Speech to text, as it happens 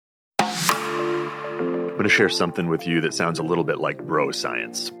going to share something with you that sounds a little bit like bro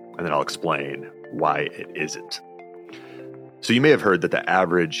science, and then I'll explain why it isn't. So you may have heard that the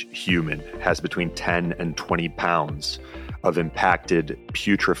average human has between 10 and 20 pounds of impacted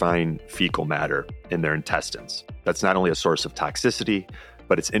putrefying fecal matter in their intestines. That's not only a source of toxicity,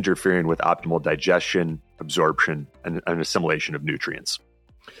 but it's interfering with optimal digestion, absorption, and assimilation of nutrients.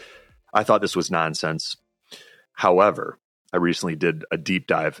 I thought this was nonsense. However, I recently did a deep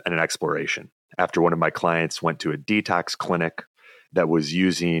dive and an exploration after one of my clients went to a detox clinic that was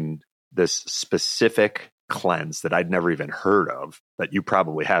using this specific cleanse that I'd never even heard of, that you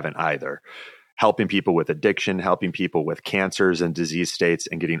probably haven't either, helping people with addiction, helping people with cancers and disease states,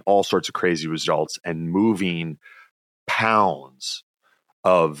 and getting all sorts of crazy results and moving pounds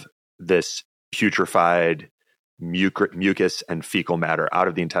of this putrefied mucus and fecal matter out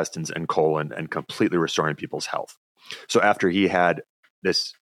of the intestines and colon and completely restoring people's health. So after he had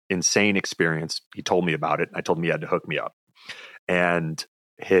this insane experience, he told me about it. I told him he had to hook me up. And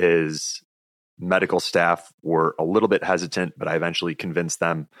his medical staff were a little bit hesitant, but I eventually convinced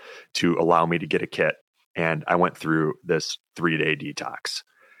them to allow me to get a kit. And I went through this 3-day detox.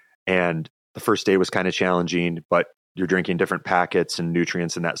 And the first day was kind of challenging, but you're drinking different packets and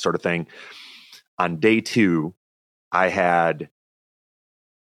nutrients and that sort of thing. On day 2, I had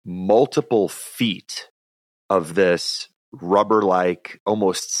multiple feet of this rubber-like,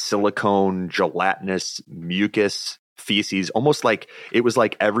 almost silicone, gelatinous mucus feces, almost like it was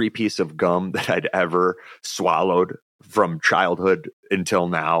like every piece of gum that I'd ever swallowed from childhood until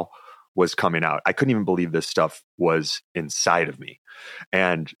now was coming out. I couldn't even believe this stuff was inside of me.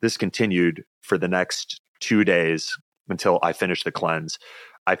 And this continued for the next 2 days until I finished the cleanse.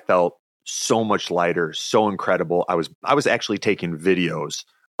 I felt so much lighter, so incredible. I was actually taking videos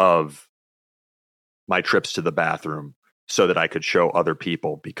of my trips to the bathroom so that I could show other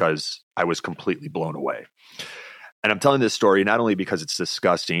people because I was completely blown away. And I'm telling this story not only because it's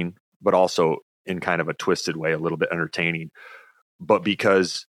disgusting, but also in kind of a twisted way, a little bit entertaining, but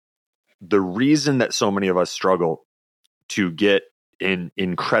because the reason that so many of us struggle to get in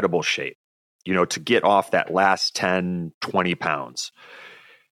incredible shape, to get off that last 10, 20 pounds.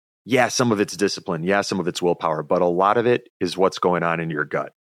 Yeah, some of it's discipline. Yeah, some of it's willpower, but a lot of it is what's going on in your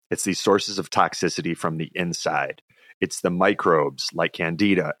gut. It's these sources of toxicity from the inside. It's the microbes like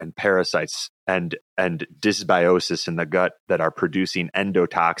candida and parasites and dysbiosis in the gut that are producing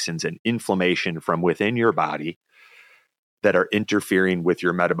endotoxins and inflammation from within your body that are interfering with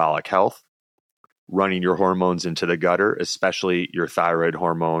your metabolic health, running your hormones into the gutter, especially your thyroid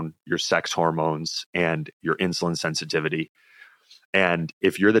hormone, your sex hormones, and your insulin sensitivity. And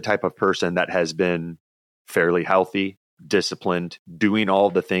if you're the type of person that has been fairly healthy, disciplined, doing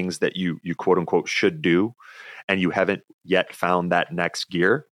all the things that you quote unquote should do, and you haven't yet found that next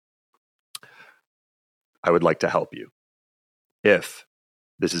gear, I would like to help you if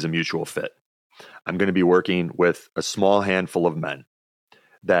this is a mutual fit. I'm going to be working with a small handful of men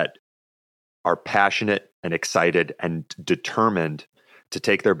that are passionate and excited and determined to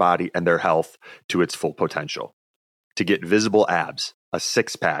take their body and their health to its full potential, to get visible abs, a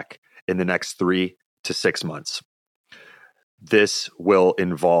 6-pack in the next 3 to 6 months. This will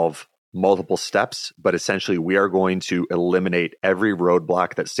involve multiple steps, but essentially we are going to eliminate every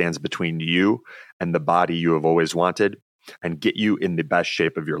roadblock that stands between you and the body you have always wanted and get you in the best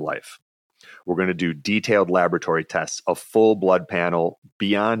shape of your life. We're going to do detailed laboratory tests, a full blood panel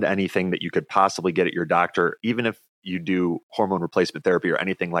beyond anything that you could possibly get at your doctor. Even if you do hormone replacement therapy or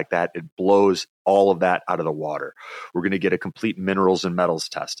anything like that, it blows all of that out of the water. We're going to get a complete minerals and metals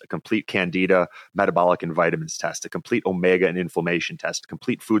test, a complete candida, metabolic and vitamins test, a complete omega and inflammation test, a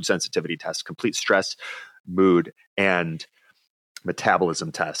complete food sensitivity test, complete stress, mood, and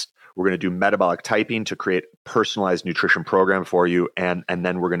metabolism test. We're going to do metabolic typing to create a personalized nutrition program for you. And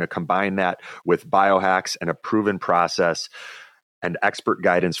then we're going to combine that with biohacks and a proven process and expert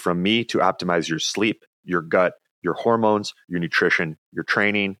guidance from me to optimize your sleep, your gut, your hormones, your nutrition, your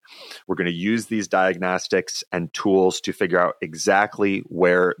training. We're going to use these diagnostics and tools to figure out exactly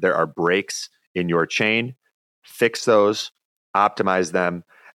where there are breaks in your chain, fix those, optimize them,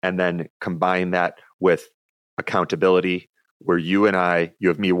 and then combine that with accountability, where you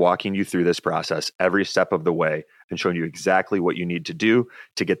have me walking you through this process every step of the way and showing you exactly what you need to do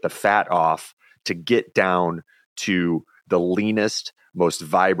to get the fat off, to get down to the leanest, most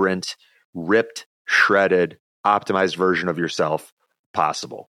vibrant, ripped, shredded, optimized version of yourself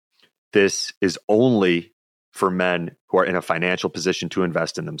possible. This is only for men who are in a financial position to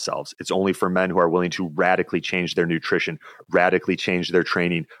invest in themselves. It's only for men who are willing to radically change their nutrition, radically change their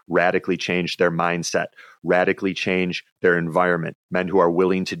training, radically change their mindset, radically change their environment. Men who are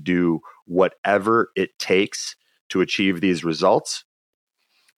willing to do whatever it takes to achieve these results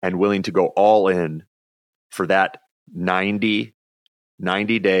and willing to go all in for that 90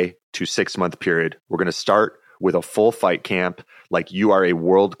 day to 6 month period. We're going to start with a full fight camp like you are a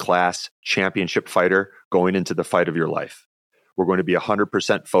world-class championship fighter going into the fight of your life. We're going to be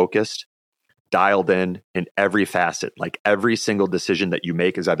 100% focused, dialed in every facet. Like every single decision that you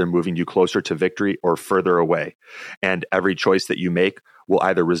make is either moving you closer to victory or further away. And every choice that you make will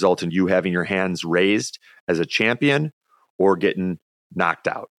either result in you having your hands raised as a champion or getting knocked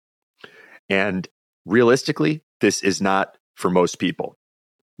out. And realistically, this is not for most people.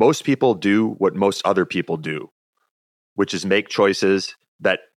 Most people do what most other people do, which is make choices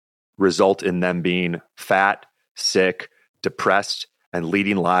that result in them being fat, sick, depressed, and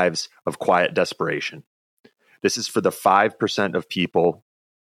leading lives of quiet desperation. This is for the 5% of people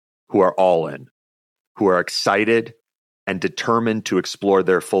who are all in, who are excited and determined to explore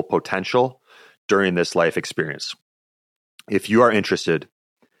their full potential during this life experience. If you are interested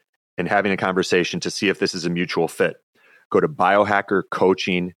in having a conversation to see if this is a mutual fit, go to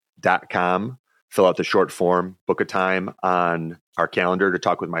biohackercoaching.com, fill out the short form, book a time on our calendar to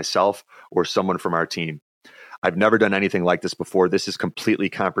talk with myself or someone from our team. I've never done anything like this before. This is completely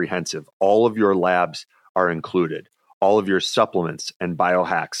comprehensive. All of your labs are included. All of your supplements and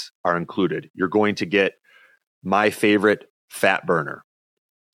biohacks are included. You're going to get my favorite fat burner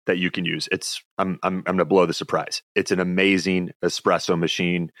that you can use. I'm going to blow the surprise. It's an amazing espresso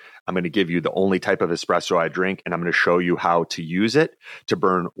machine. I'm going to give you the only type of espresso I drink, and I'm going to show you how to use it to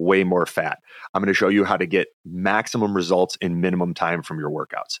burn way more fat. I'm going to show you how to get maximum results in minimum time from your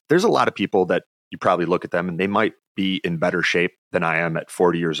workouts. There's a lot of people that you probably look at them and they might be in better shape than I am at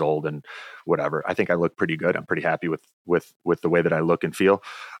 40 years old and whatever. I think I look pretty good. I'm pretty happy with the way that I look and feel,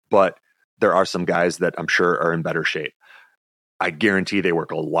 but there are some guys that I'm sure are in better shape. I guarantee they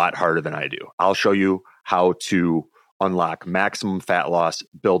work a lot harder than I do. I'll show you how to unlock maximum fat loss,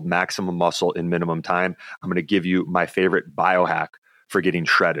 build maximum muscle in minimum time. I'm going to give you my favorite biohack for getting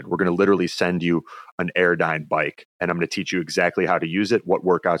shredded. We're going to literally send you an Airdyne bike, and I'm going to teach you exactly how to use it, what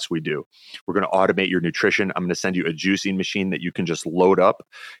workouts we do. We're going to automate your nutrition. I'm going to send you a juicing machine that you can just load up,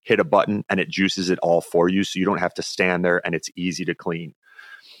 hit a button, and it juices it all for you so you don't have to stand there, and it's easy to clean.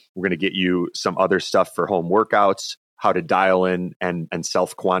 We're going to get you some other stuff for home workouts, how to dial in and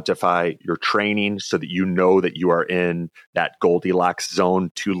self-quantify your training so that you know that you are in that Goldilocks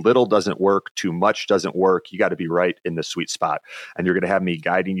zone. Too little doesn't work. Too much doesn't work. You got to be right in the sweet spot. And you're going to have me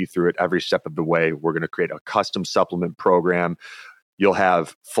guiding you through it every step of the way. We're going to create a custom supplement program. You'll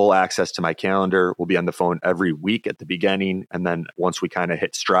have full access to my calendar. We'll be on the phone every week at the beginning. And then once we kind of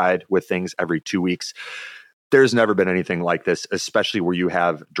hit stride with things every 2 weeks, there's never been anything like this, especially where you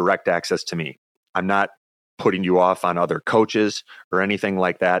have direct access to me. I'm not putting you off on other coaches or anything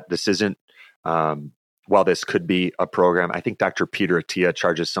like that. This isn't, while this could be a program, I think Dr. Peter Attia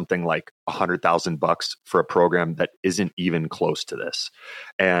charges something like $100,000 for a program that isn't even close to this.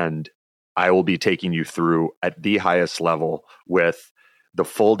 And I will be taking you through at the highest level with the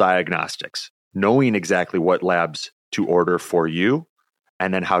full diagnostics, knowing exactly what labs to order for you,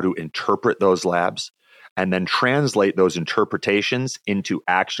 and then how to interpret those labs, and then translate those interpretations into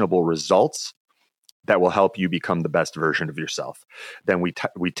actionable results that will help you become the best version of yourself. Then we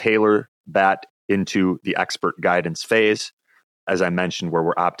tailor that into the expert guidance phase, as I mentioned, where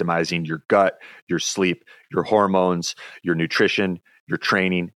we're optimizing your gut, your sleep, your hormones, your nutrition, your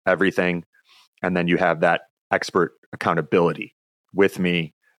training, everything. And then you have that expert accountability with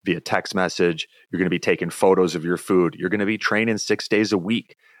me via text message. You're going to be taking photos of your food. You're going to be training 6 days a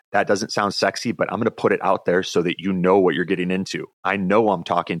week. That doesn't sound sexy, but I'm going to put it out there so that you know what you're getting into. I know I'm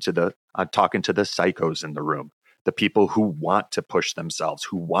talking to the psychos in the room, the people who want to push themselves,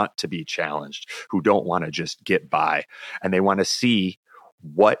 who want to be challenged, who don't want to just get by, and they want to see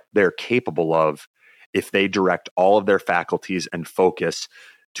what they're capable of if they direct all of their faculties and focus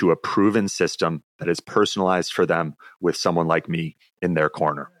to a proven system that is personalized for them with someone like me in their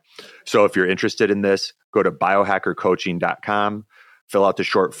corner. So if you're interested in this, go to biohackercoaching.com. Fill out the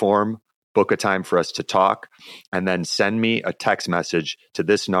short form, book a time for us to talk, and then send me a text message to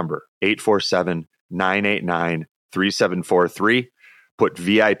this number, 847-989-3743. Put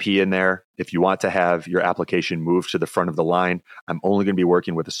VIP in there if you want to have your application moved to the front of the line. I'm only going to be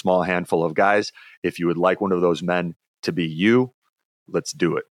working with a small handful of guys. If you would like one of those men to be you, let's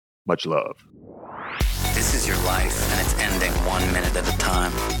do it. Much love. This is your life, and it's ending 1 minute at a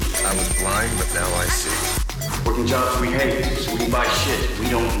time. I was blind, but now I see. Working jobs we hate, so we can buy shit we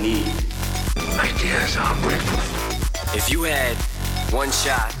don't need. Ideas are breakfast. If you had one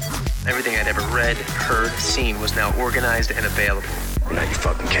shot, everything I'd ever read, heard, seen was now organized and available. Not your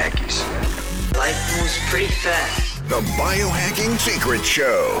fucking khakis. Life moves pretty fast. The Biohacking Secret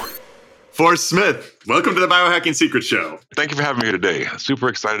Show. Forrest Smith, welcome to the Biohacking Secret Show. Thank you for having me here today. Super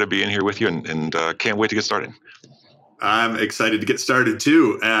excited to be in here with you and can't wait to get started. I'm excited to get started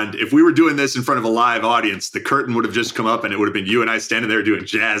too. And if we were doing this in front of a live audience, the curtain would have just come up and it would have been you and I standing there doing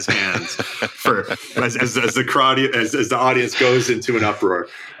jazz hands for as the crowd, as the audience goes into an uproar.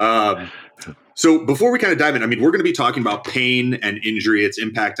 So before we kind of dive in, I mean, we're going to be talking about pain and injury, its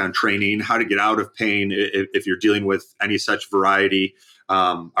impact on training, how to get out of pain if you're dealing with any such variety,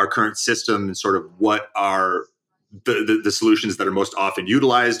 our current system, and sort of what are the solutions that are most often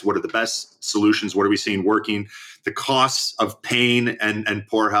utilized. What are the best solutions? What are we seeing working? The costs of pain and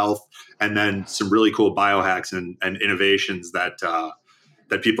poor health, and then some really cool biohacks and innovations that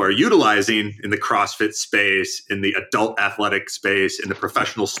people are utilizing in the CrossFit space, in the adult athletic space, in the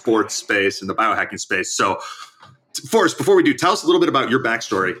professional sports space, in the biohacking space. So, Forrest, before we do, tell us a little bit about your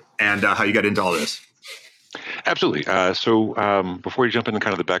backstory and how you got into all this. Absolutely. So before we jump into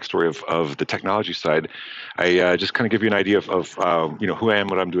kind of the backstory of the technology side, I just kind of give you an idea of who I am,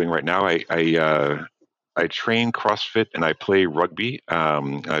 what I'm doing right now. I train CrossFit and I play rugby.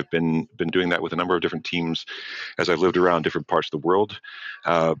 I've been doing that with a number of different teams as I've lived around different parts of the world.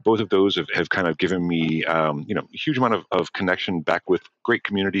 Both of those have kind of given me a huge amount of connection back with great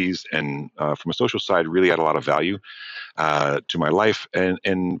communities, and from a social side, really add a lot of value to my life,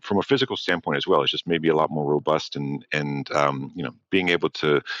 and from a physical standpoint as well. It's just maybe a lot more robust, and being able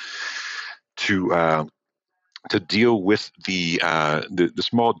to deal with the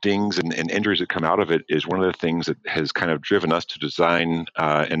small dings and injuries that come out of it is one of the things that has kind of driven us to design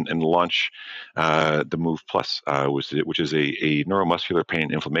and launch the Move Plus, which is a neuromuscular pain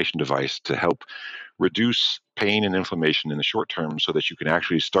and inflammation device to help reduce pain and inflammation in the short term, so that you can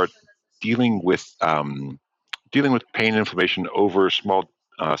actually start dealing with pain and inflammation over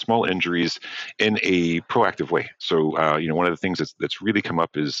small injuries in a proactive way. So, one of the things that's really come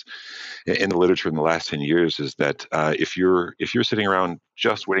up is in the literature in the last 10 years is that if you're sitting around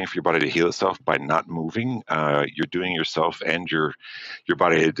just waiting for your body to heal itself by not moving, you're doing yourself and your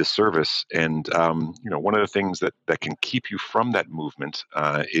body a disservice. And one of the things that can keep you from that movement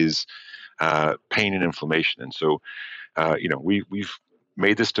is pain and inflammation. And so, we've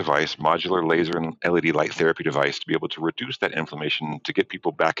made this device, modular laser and LED light therapy device, to be able to reduce that inflammation, to get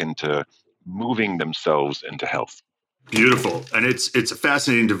people back into moving themselves into health. Beautiful. And it's a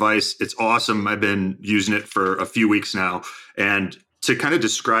fascinating device. It's awesome. I've been using it for a few weeks now. And to kind of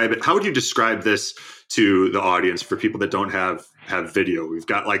describe it, how would you describe this to the audience for people that don't have video? We've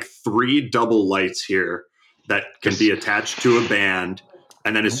got like 3 double lights here that can be attached to a band.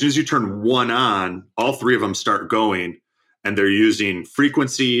 And then as soon as you turn one on, all 3 of them start going, and they're using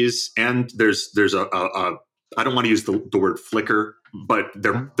frequencies, and there's a I don't want to use the word flicker, but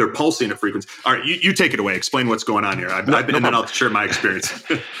they're pulsing at frequency. All right, you take it away. Explain what's going on here. I've been, and then I'll share my experience.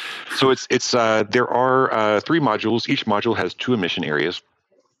 So it's there are 3 modules. Each module has 2 emission areas,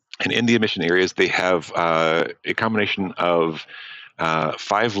 and in the emission areas they have a combination of 5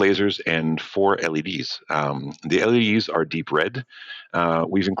 lasers and 4 LEDs. The LEDs are deep red.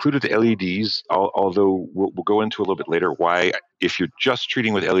 We've included the LEDs, although we'll go into a little bit later why, if you're just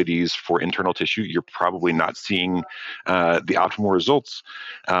treating with LEDs for internal tissue, you're probably not seeing the optimal results.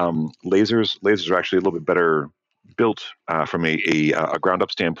 Lasers are actually a little bit better built from a ground up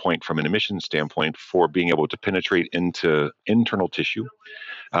standpoint, from an emission standpoint, for being able to penetrate into internal tissue.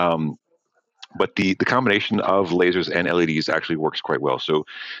 But the combination of lasers and LEDs actually works quite well. So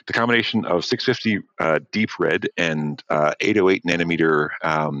the combination of 650 deep red and 808 nanometer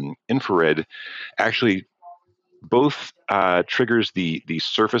infrared actually both triggers the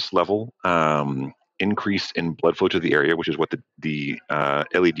surface level increase in blood flow to the area, which is what the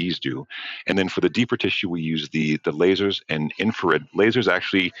LEDs do. And then for the deeper tissue, we use the lasers and infrared. Lasers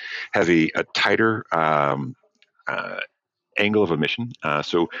actually have a tighter angle of emission.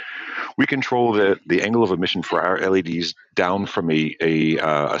 So we control the angle of emission for our LEDs down from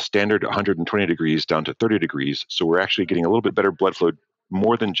a standard 120 degrees down to 30 degrees. So we're actually getting a little bit better blood flow,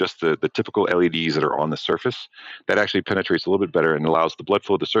 more than just the typical LEDs that are on the surface. That actually penetrates a little bit better and allows the blood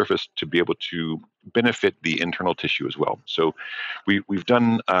flow to the surface to be able to benefit the internal tissue as well. So we've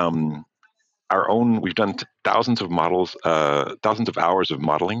done we've done thousands of models, thousands of hours of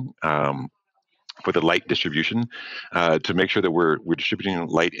modeling. for the light distribution, to make sure that we're distributing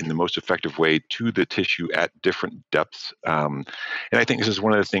light in the most effective way to the tissue at different depths. And I think this is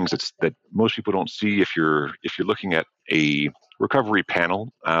one of the things that most people don't see if you're looking at a recovery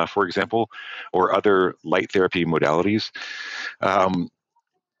panel, for example, or other light therapy modalities.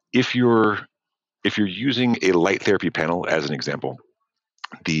 If you're using a light therapy panel as an example,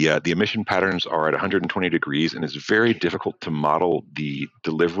 the emission patterns are at 120 degrees, and it's very difficult to model the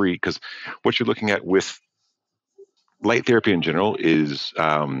delivery, because what you're looking at with light therapy in general is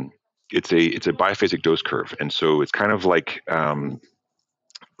it's a biphasic dose curve, and so it's kind of like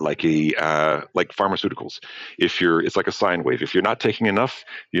pharmaceuticals. It's like a sine wave. If you're not taking enough,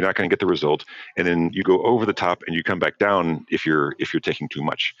 you're not going to get the result, and then you go over the top and you come back down if you're taking too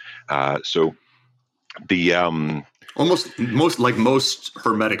much. So the most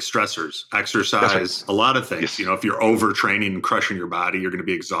hermetic stressors, exercise, right. a lot of things. Yes. If you're overtraining and crushing your body, you're going to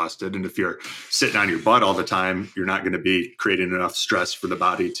be exhausted. And if you're sitting on your butt all the time, you're not going to be creating enough stress for the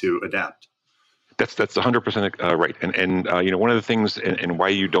body to adapt. That's 100% right. And one of the things and why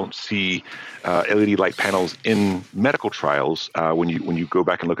you don't see LED light panels in medical trials when you go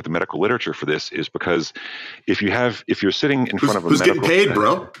back and look at the medical literature for this is because if you're sitting in front of a who's medical, getting paid,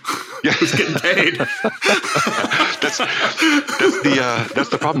 bro? Yeah. Who's getting paid? that's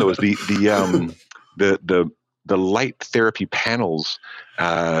the problem though, is the light therapy panels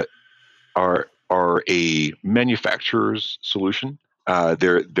are a manufacturer's solution.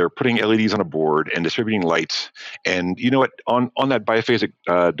 They're putting LEDs on a board and distributing light, and you know what? On that biphasic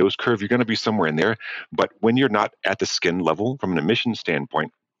dose curve, you're going to be somewhere in there. But when you're not at the skin level, from an emission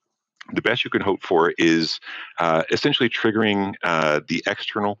standpoint, the best you can hope for is essentially triggering the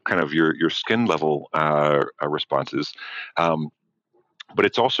external kind of your skin level responses. But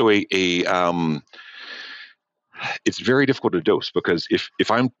it's also it's very difficult to dose, because if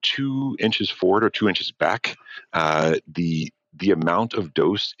I'm 2 inches forward or 2 inches back, the amount of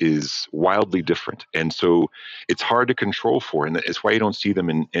dose is wildly different, and so it's hard to control for, and it's why you don't see them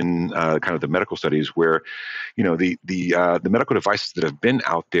in kind of the medical studies where, the medical devices that have been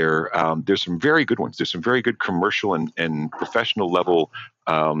out there. There's some very good ones. There's some very good commercial and professional level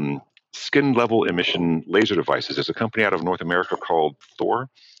skin level emission laser devices. There's a company out of North America called Thor.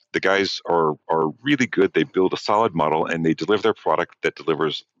 The guys are really good. They build a solid model and they deliver their product that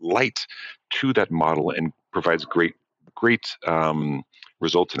delivers light to that model and provides great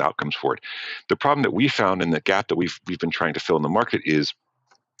results and outcomes for it. The problem that we found, and the gap that we've been trying to fill in the market, is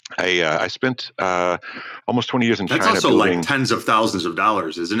I spent almost 20 years in China. That's also building, like tens of thousands of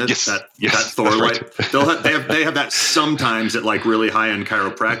dollars, isn't it? Yes, that right. Thor light. They have that sometimes at like really high end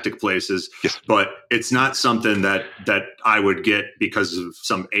chiropractic places, yes. But it's not something that I would get because of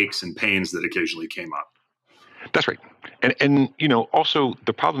some aches and pains that occasionally came up. That's right. And also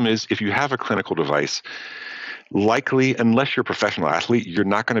the problem is, if you have a clinical device, likely, unless you're a professional athlete, you're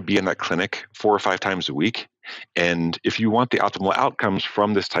not going to be in that clinic 4 or 5 times a week. And if you want the optimal outcomes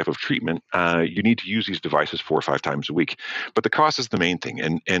from this type of treatment, you need to use these devices 4 or 5 times a week. But the cost is the main thing.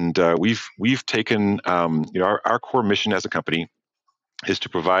 And we've taken, our core mission as a company is to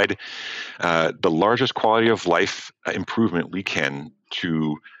provide the largest quality of life improvement we can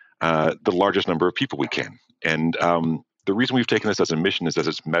to the largest number of people we can. And the reason we've taken this as a mission is that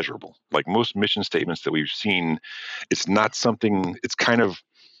it's measurable. Like most mission statements that we've seen, it's not something, it's kind of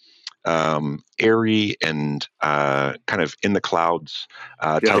airy and kind of in the clouds.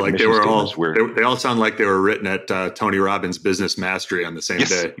 Type like they were all, where they all sound like they were written at Tony Robbins' Business Mastery on the same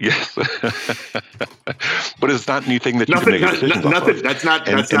day. Yes. But it's not anything that you can make decisions off of. That's not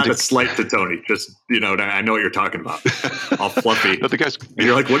a slight to Tony. Just, I know what you're talking about. All fluffy. But the guy's,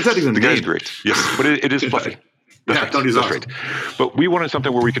 you're like, what does that even mean? The guy's great. Yes, but it is fluffy. Tony's awesome. Right. But we wanted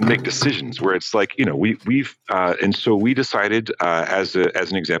something where we can make decisions, where it's like, we've and so we decided as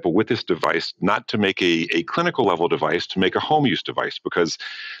an example with this device not to make a clinical level device, to make a home use device, because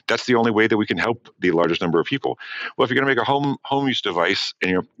that's the only way that we can help the largest number of people. Well, if you're going to make a home use device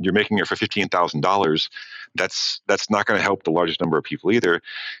and you're making it for $15,000, that's not going to help the largest number of people either.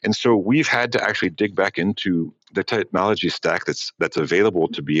 And so we've had to actually dig back into the technology stack that's available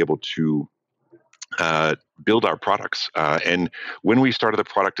to be able to build our products. And when we started the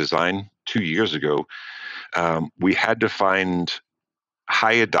product design 2 years ago, we had to find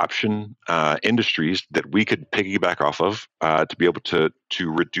high adoption industries that we could piggyback off of to be able to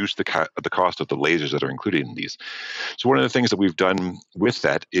reduce the cost of the lasers that are included in these. So one of the things that we've done with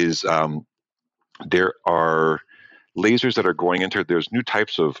that is there are lasers that are going into, there's new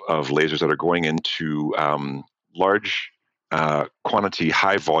types of lasers that are going into large quantity,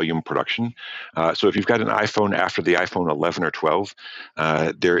 high volume production. So if you've got an iPhone after the iPhone 11 or 12,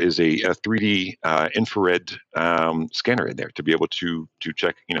 there is a 3D infrared scanner in there to be able to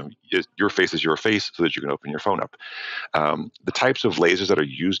check, your face is your face, so that you can open your phone up. The types of lasers that are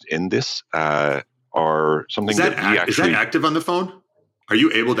used in this are something that we actually... Is that active on the phone? Are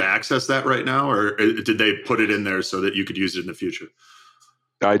you able to access that right now, or did they put it in there so that you could use it in the future?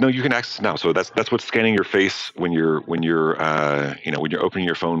 No, you can access it now. So that's what's scanning your face when you're when you're opening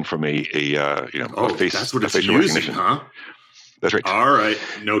your phone from a face. That's what it's facial using, recognition. huh? That's right. All right,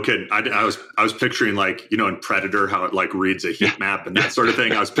 no kidding. I was picturing, like, in Predator, how it like reads a heat map and that sort of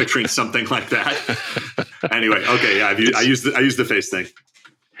thing. I was picturing something like that. Anyway, okay, yeah, I use the face thing.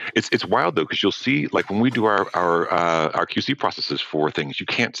 It's wild though, because you'll see, like, when we do our QC processes for things, you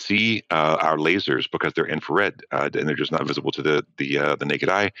can't see our lasers because they're infrared and they're just not visible to the naked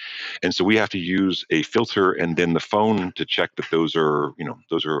eye, and so we have to use a filter and then the phone to check that those are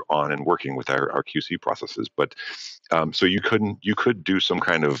on and working with our QC processes. But so you could do some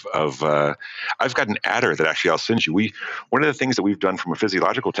kind of I've got an adder that actually I'll send you. One of the things that we've done from a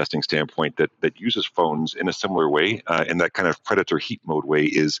physiological testing standpoint that uses phones in a similar way, in that kind of predator heat mode way,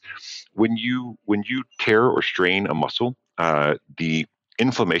 is when you tear or strain a muscle, the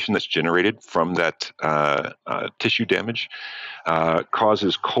inflammation that's generated from that tissue damage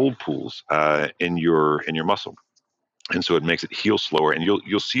causes cold pools in your muscle, and so it makes it heal slower. And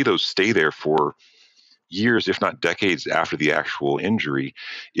you'll see those stay there for years, if not decades, after the actual injury,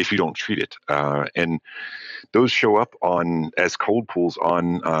 if you don't treat it. And those show up as cold pools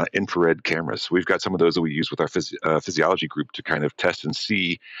on infrared cameras. We've got some of those that we use with our physiology group to kind of test and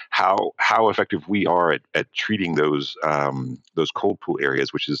see how effective we are at treating those cold pool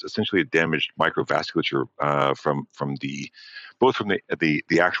areas, which is essentially a damaged microvasculature from the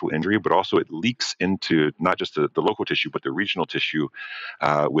actual injury, but also it leaks into not just the local tissue, but the regional tissue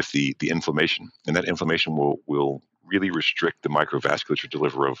with the inflammation, and that inflammation will really restrict the microvasculature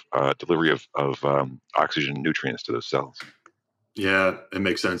delivery of oxygen and nutrients to those cells. Yeah, it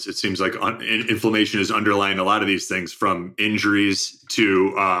makes sense. It seems like inflammation is underlying a lot of these things, from injuries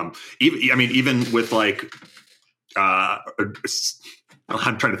to even with like I'm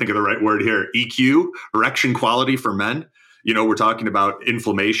trying to think of the right word here, EQ, erection quality for men. We're talking about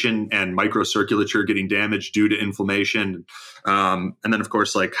inflammation and microcirculature getting damaged due to inflammation, and then of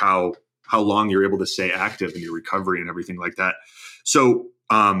course, like how long you're able to stay active in your recovery and everything like that. So,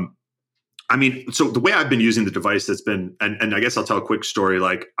 so the way I've been using the device, that's been, and I guess I'll tell a quick story.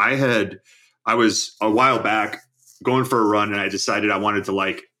 Like I was a while back going for a run, and I decided I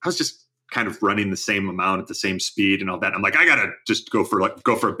was just kind of running the same amount at the same speed and all that. I'm like, I gotta just go for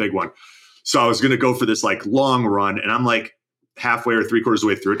a big one. So I was going to go for this like long run, and I'm like halfway or 3/4 of the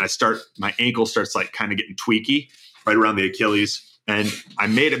way through it. And my ankle starts like kind of getting tweaky right around the Achilles. And I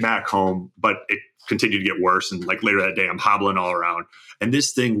made it back home, but it continued to get worse. And like later that day, I'm hobbling all around, and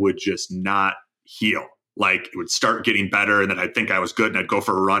this thing would just not heal. Like it would start getting better, and then I'd think I was good, and I'd go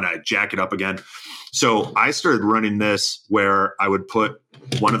for a run. I'd jack it up again. So I started running this where I would put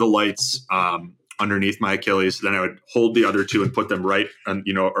one of the lights underneath my Achilles. Then I would hold the other two and put them right on,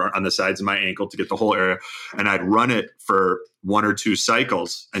 or on the sides of my ankle to get the whole area. And I'd run it for 1 or 2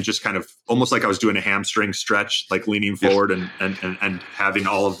 cycles, and just kind of almost like I was doing a hamstring stretch, like leaning forward and having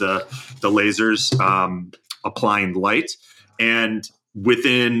all of the lasers applying light. And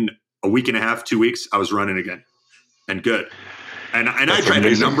within a week and a half, 2 weeks, I was running again and good. And I tried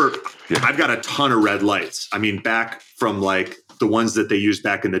a number. Yeah. I've got a ton of red lights. I mean, back from like the ones that they used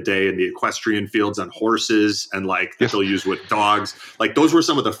back in the day in the equestrian fields on horses, and like that they'll use with dogs. Like those were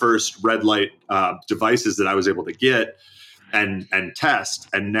some of the first red light devices that I was able to get and test.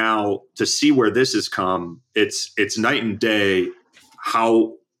 And now to see where this has come, it's night and day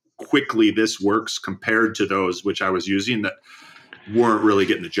how quickly this works compared to those which I was using that weren't really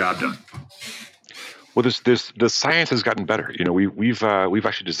getting the job done. Well, the science has gotten better. We've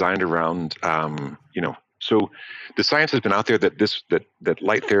actually designed around, so the science has been out there that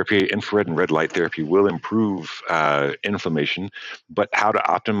light therapy, infrared and red light therapy, will improve inflammation, but how to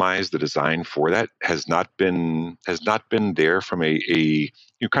optimize the design for that has not been there from a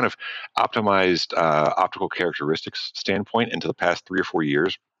kind of optimized optical characteristics standpoint into the past 3 or 4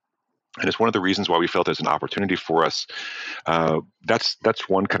 years. And it's one of the reasons why we felt there's an opportunity for us. That's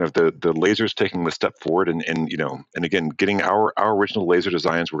one, kind of the lasers taking the step forward, and again, getting our original laser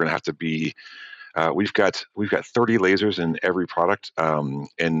designs. We're going to have to be We've got 30 lasers in every product,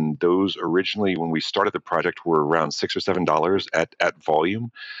 and those originally, when we started the project, were around $6 or $7 at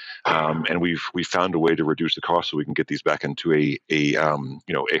volume. And we've found a way to reduce the cost so we can get these back into a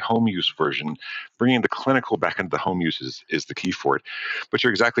home use version. Bringing the clinical back into the home use is the key for it. But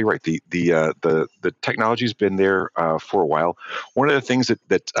you're exactly right. The technology's been there for a while. One of the things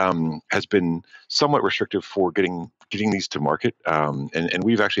that has been somewhat restrictive for getting these to market, and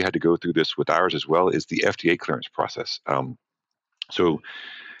we've actually had to go through this with ours as well, is the FDA clearance process. So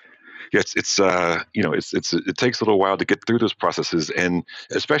yes, it takes a little while to get through those processes, and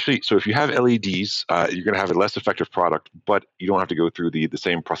especially so if you have LEDs, you're going to have a less effective product, but you don't have to go through the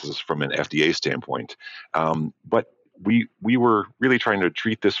same processes from an FDA standpoint. But we were really trying to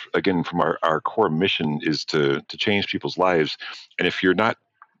treat this again from our core mission is to change people's lives, and if you're not,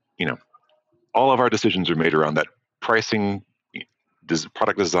 all of our decisions are made around that pricing.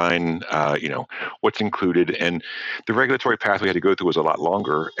 Product design, what's included, and the regulatory path we had to go through was a lot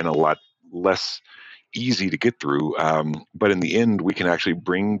longer and a lot less easy to get through. But in the end, we can actually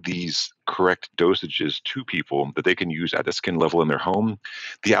bring these correct dosages to people that they can use at the skin level in their home.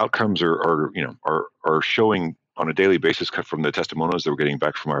 The outcomes are showing on a daily basis from the testimonials that we're getting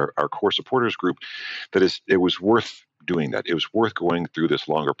back from our core supporters group that it was worth doing that. It was worth going through this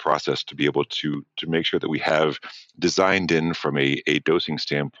longer process to be able to make sure that we have designed in from a dosing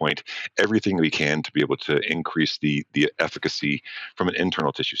standpoint everything we can to be able to increase the efficacy from an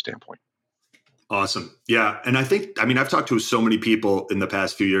internal tissue standpoint. Awesome. Yeah. And I've talked to so many people in the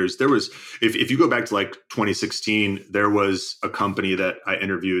past few years. There was, if you go back to like 2016, there was a company that I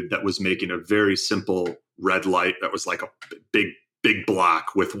interviewed that was making a very simple red light that was like a big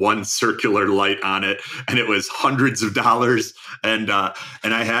block with one circular light on it, and it was hundreds of dollars. And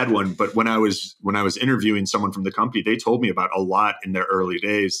I had one, but when I was interviewing someone from the company, they told me about a lot in their early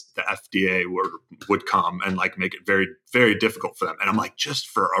days. The FDA would come and like make it very, very difficult for them. And I'm like, just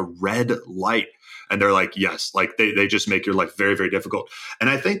for a red light. And they're like, yes, like they just make your life very, very difficult. And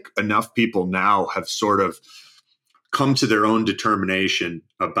I think enough people now have sort of come to their own determination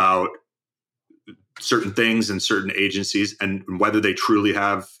about certain things and certain agencies and whether they truly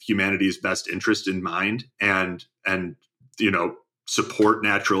have humanity's best interest in mind and support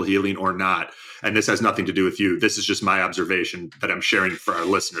natural healing or not. And this has nothing to do with you. This is just my observation that I'm sharing for our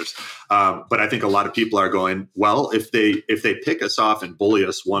listeners. But I think a lot of people are going, well, if they pick us off and bully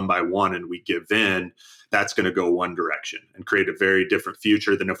us one by one and we give in, that's going to go one direction and create a very different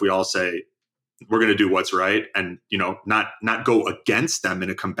future than if we all say, we're going to do what's right and, not go against them in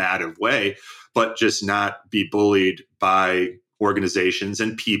a combative way, but just not be bullied by organizations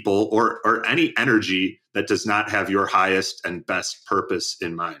and people or any energy that does not have your highest and best purpose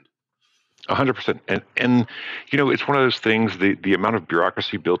in mind. 100%. And it's one of those things, the amount of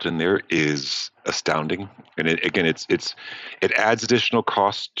bureaucracy built in there is astounding. And it adds additional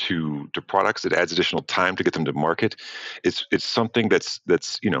cost to products. It adds additional time to get them to market. It's something that's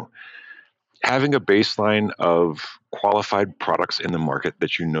having a baseline of qualified products in the market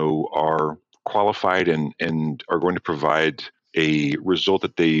that are qualified and are going to provide a result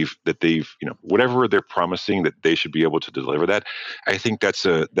that they've whatever they're promising that they should be able to deliver that. I think that's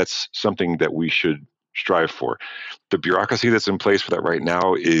something that we should strive for. The bureaucracy that's in place for that right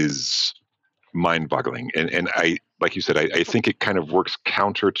now is mind-boggling, and I, like you said, I think it kind of works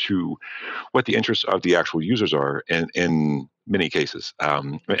counter to what the interests of the actual users are, and in many cases,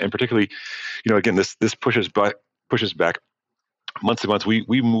 and particularly, again, this pushes back months and months.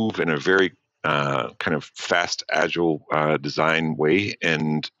 We move in a very kind of fast, agile design way,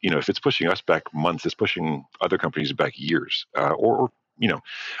 and if it's pushing us back months, it's pushing other companies back years, or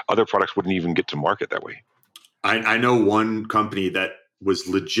other products wouldn't even get to market that way. I know one company that was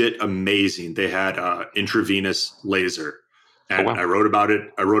legit amazing. They had intravenous laser, and I wrote about it.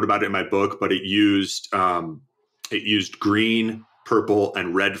 I wrote about it in my book, but it used green, purple,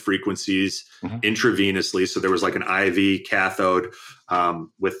 and red frequencies intravenously. So there was like an IV cathode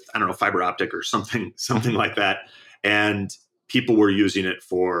with, I don't know, fiber optic or something like that. And people were using it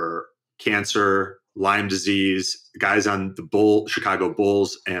for cancer, Lyme disease, guys on the Chicago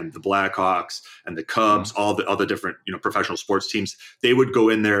Bulls and the Blackhawks and the Cubs, all the other different, professional sports teams. They would go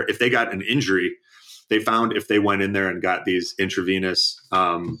in there if they got an injury. They found if they went in there and got these intravenous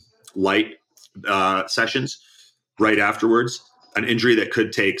light sessions right afterwards, an injury that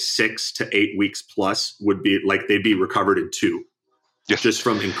could take 6 to 8 weeks plus would be like they'd be recovered in 2. Yes. Just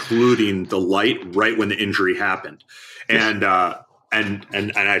from including the light right when the injury happened. And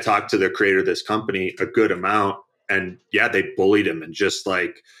and I talked to the creator of this company a good amount, and yeah, they bullied him, and just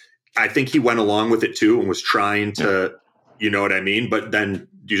like, I think he went along with it too and was trying to, you know what I mean? But then,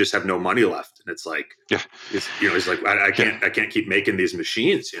 you just have no money left. And it's like, Yeah. it's like, I can't keep making these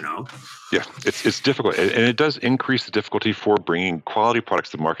machines, Yeah, it's difficult, and it does increase the difficulty for bringing quality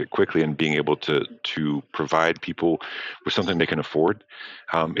products to the market quickly and being able to provide people with something they can afford.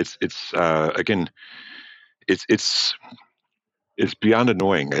 Again, it's beyond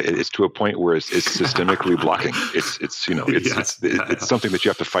annoying. It's to a point where it's systemically blocking. It's something that you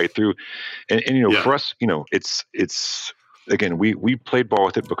have to fight through, and for us, it's again, we played ball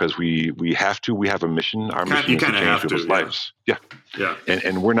with it because we have to. We have a mission. Our mission is to change people's lives. Yeah.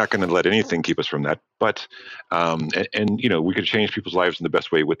 And we're not going to let anything keep us from that. But we could change people's lives in the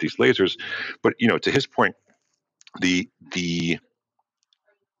best way with these lasers. But to his point, the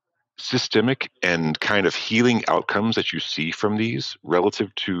systemic and kind of healing outcomes that you see from these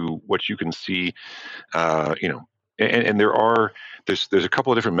relative to what you can see, and there's a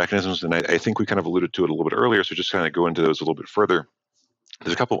couple of different mechanisms, and I think we kind of alluded to it a little bit earlier. So just kind of go into those a little bit further.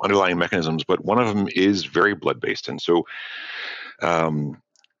 There's a couple of underlying mechanisms, but one of them is very blood-based. And so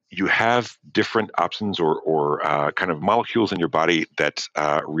you have different options or kind of molecules in your body that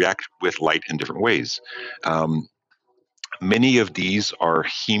react with light in different ways. Many of these are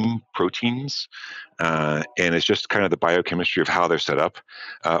heme proteins, and it's just kind of the biochemistry of how they're set up.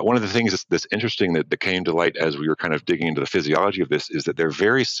 One of the things that's interesting that came to light as we were kind of digging into the physiology of this is that they're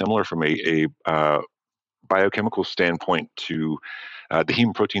very similar from a biochemical standpoint to the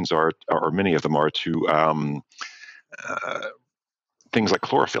heme proteins or many of them are to things like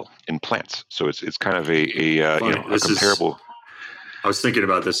chlorophyll in plants. So it's kind of a comparable. I was thinking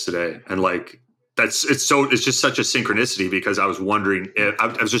about this today, and like it's just such a synchronicity, because I was wondering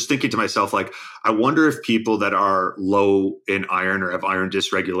I was just thinking to myself, like, I wonder if people that are low in iron or have iron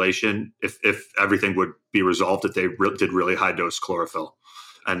dysregulation, if everything would be resolved if they did really high dose chlorophyll,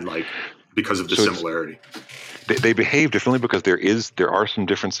 and like because of the similarity. They behave differently because there are some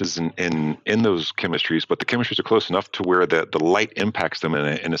differences in those chemistries, but the chemistries are close enough to where the light impacts them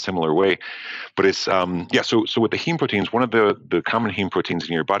in a similar way. But it's So with the heme proteins, one of the common heme proteins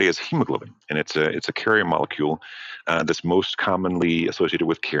in your body is hemoglobin, and it's a carrier molecule that's most commonly associated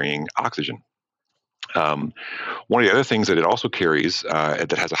with carrying oxygen. One of the other things that it also carries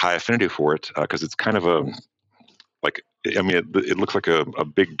that has a high affinity for it, because it's kind of it looks like a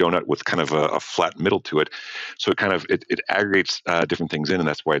big donut with kind of a flat middle to it. So it aggregates different things in, and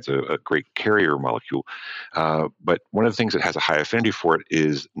that's why it's a great carrier molecule. But one of the things that has a high affinity for it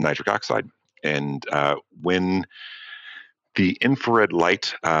is nitric oxide. And when the infrared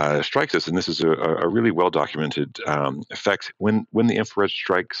light strikes us, and this is a really well documented effect, when the infrared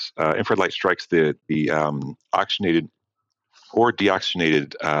light strikes the oxygenated or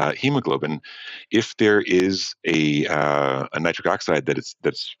deoxygenated hemoglobin, if there is a nitric oxide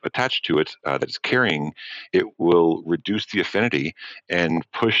that's attached to it that is carrying, it will reduce the affinity and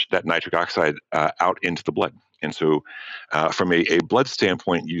push that nitric oxide out into the blood. And so, from a blood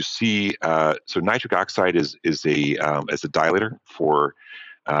standpoint, you see, so nitric oxide is as a dilator for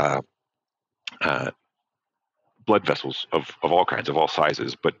blood vessels of all kinds, of all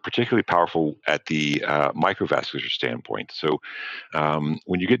sizes, but particularly powerful at the microvasculature standpoint. So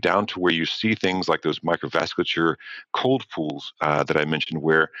when you get down to where you see things like those microvasculature cold pools that I mentioned,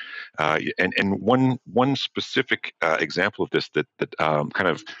 where and one specific example of this that kind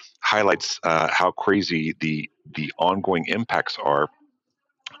of highlights how crazy the ongoing impacts are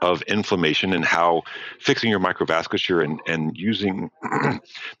of inflammation, and how fixing your microvasculature and using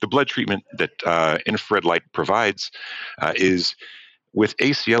the blood treatment that infrared light provides is with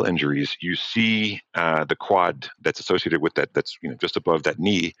ACL injuries. You see the quad that's associated with that's just above that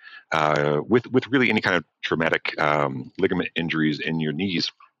knee, with really any kind of traumatic ligament injuries in your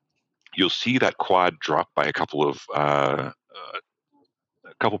knees. You'll see that quad drop by a couple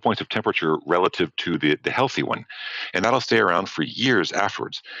points of temperature relative to the healthy one, and that'll stay around for years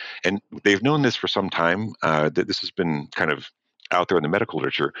afterwards. And they've known this for some time, that this has been kind of out there in the medical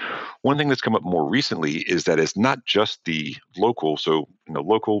literature. One thing that's come up more recently is that it's not just the local, so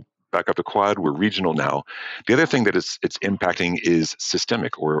local back up to quad, we're regional now. The other thing that it's impacting is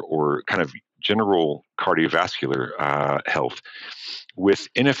systemic or kind of general cardiovascular health. With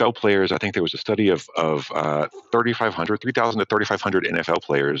NFL players, I think there was a study of 3,000 to 3,500 NFL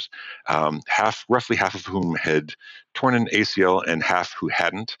players, roughly half of whom had torn an ACL and half who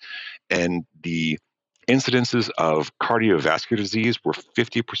hadn't. And the incidences of cardiovascular disease were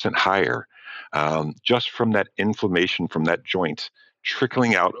 50% higher, just from that inflammation from that joint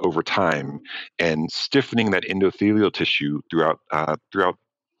trickling out over time and stiffening that endothelial tissue throughout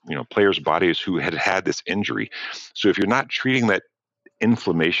players' bodies who had this injury. So if you're not treating that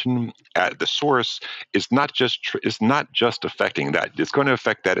inflammation at the source is not just affecting that. It's going to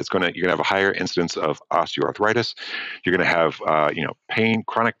affect that. You're going to have a higher incidence of osteoarthritis. You're going to have pain,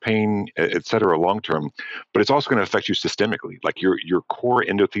 chronic pain, et cetera, long term. But it's also going to affect you systemically. Like your core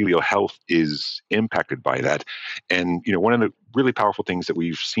endothelial health is impacted by that. And one of the really powerful things that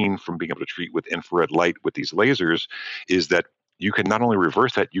we've seen from being able to treat with infrared light with these lasers is that you can not only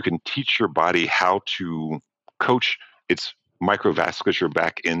reverse that, you can teach your body how to coach its microvasculature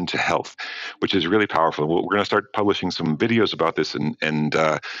back into health, which is really powerful. We're going to start publishing some videos about this and in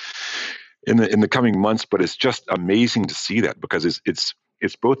the coming months. But it's just amazing to see that, because it's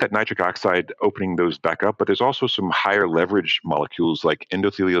both that nitric oxide opening those back up, but there's also some higher leverage molecules like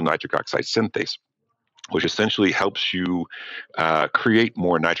endothelial nitric oxide synthase, which essentially helps you create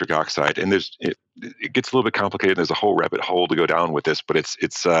more nitric oxide. And it gets a little bit complicated. There's a whole rabbit hole to go down with this, but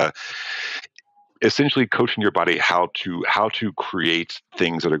it's essentially coaching your body how to create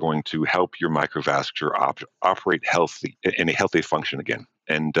things that are going to help your microvasculature operate healthy in a healthy function again.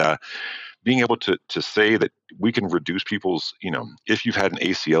 And being able to say that we can reduce people's, if you've had an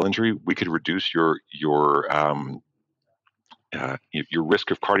ACL injury, we could reduce your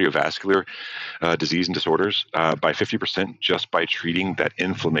risk of cardiovascular disease and disorders by 50% just by treating that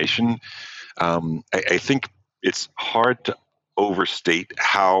inflammation. I think it's hard to overstate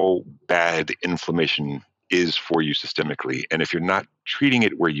how bad inflammation is for you systemically, and if you're not treating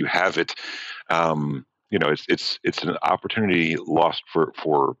it where you have it, it's an opportunity lost for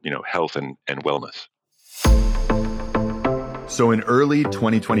health and wellness. So in early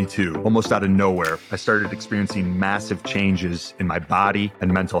 2022, almost out of nowhere, I started experiencing massive changes in my body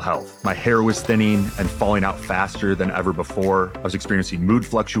and mental health. My hair was thinning and falling out faster than ever before. I was experiencing mood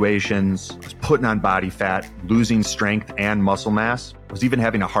fluctuations. I was putting on body fat, losing strength and muscle mass. I was even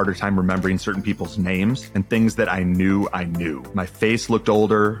having a harder time remembering certain people's names and things that I knew. My face looked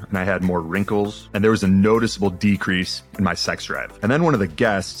older and I had more wrinkles, and there was a noticeable decrease in my sex drive. And then one of the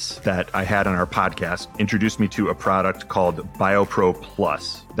guests that I had on our podcast introduced me to a product called BioPro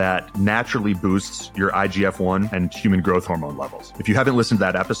Plus that naturally boosts your IGF-1 and human growth hormone levels. If you haven't listened to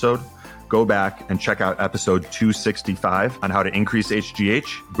that episode, go back and check out episode 265 on how to increase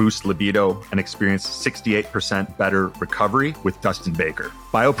HGH, boost libido, and experience 68% better recovery with Dustin Baker.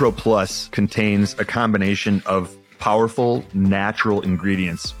 BioPro Plus contains a combination of powerful natural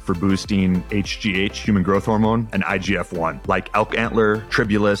ingredients for boosting HGH, human growth hormone, and IGF-1, like elk antler,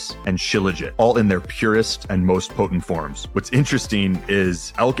 tribulus, and shilajit, all in their purest and most potent forms. What's interesting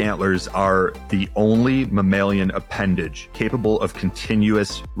is elk antlers are the only mammalian appendage capable of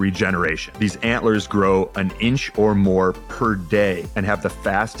continuous regeneration. These antlers grow an inch or more per day and have the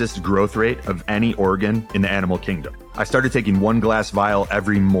fastest growth rate of any organ in the animal kingdom. I started taking 1 glass vial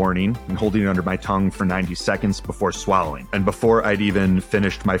every morning and holding it under my tongue for 90 seconds before swallowing. And before I'd even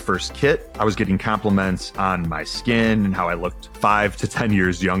finished my first kit, I was getting compliments on my skin and how I looked 5 to 10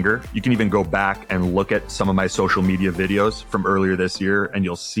 years younger. You can even go back and look at some of my social media videos from earlier this year, and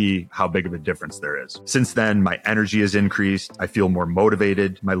you'll see how big of a difference there is. Since then, my energy has increased. I feel more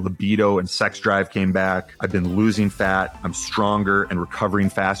motivated. My libido and sex drive came back. I've been losing fat. I'm stronger and recovering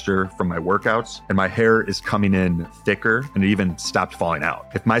faster from my workouts, and my hair is coming in thicker, and it even stopped falling out.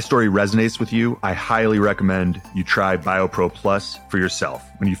 If my story resonates with you, I highly recommend you try BioPro Plus for yourself.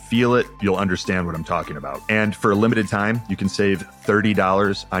 When you feel it, you'll understand what I'm talking about. And for a limited time, you can save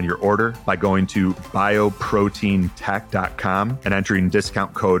 $30 on your order by going to bioproteintech.com and entering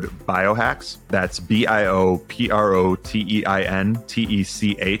discount code BIOHACKS. That's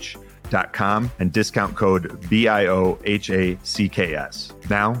BIOPROTEINTECH.com and discount code BIOHACKS.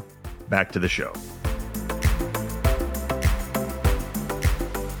 Now, back to the show.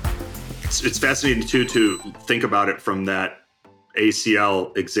 It's fascinating too to think about it from that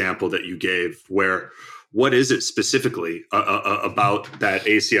ACL example that you gave, where what is it specifically about that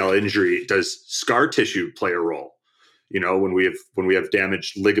ACL injury? Does scar tissue play a role? When we have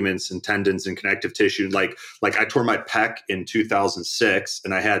damaged ligaments and tendons and connective tissue, like I tore my pec in 2006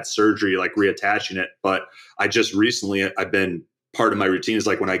 and I had surgery, like reattaching it. But I just recently, I've been, part of my routine is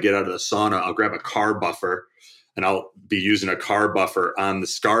like when I get out of the sauna, I'll grab a car buffer and I'll be using a car buffer on the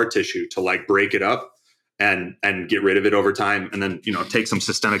scar tissue to like break it up and get rid of it over time. And then, take some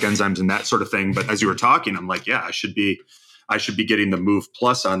systemic enzymes and that sort of thing. But as you were talking, I'm like, yeah, I should be getting the Move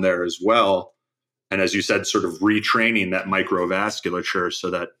Plus on there as well. And as you said, sort of retraining that microvasculature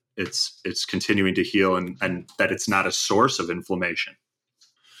so that it's continuing to heal and that it's not a source of inflammation.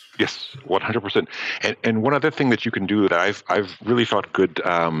 Yes, 100%. And one other thing that you can do that I've really felt good,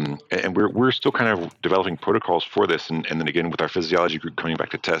 and we're still kind of developing protocols for this, and then again with our physiology group coming back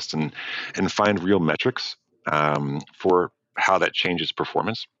to test and find real metrics for how that changes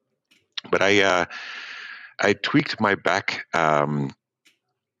performance. But I tweaked my back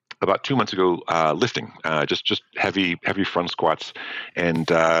about 2 months ago, lifting, just heavy front squats, and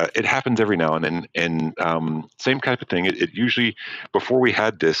it happens every now and then. And same type of thing. It usually, before we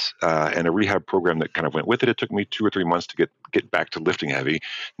had this and a rehab program that kind of went with it, it took me 2 or 3 months to get back to lifting heavy.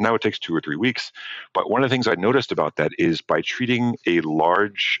 Now it takes 2 or 3 weeks. But one of the things I noticed about that is by treating a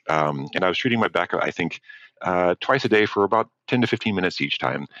large, and I was treating my back, I think, twice a day for about 10 to 15 minutes each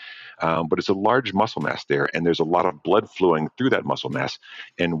time. But it's a large muscle mass there, and there's a lot of blood flowing through that muscle mass.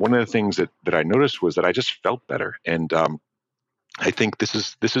 And one of the things that I noticed was that I just felt better. And I think this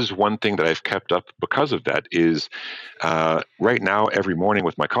is one thing that I've kept up because of that. Is right now every morning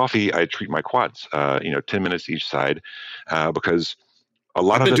with my coffee, I treat my quads, 10 minutes each side, because a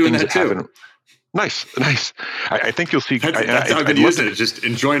lot I've of been the doing things that that too. happen. Nice. I think you'll see. That's how I've been using it. Just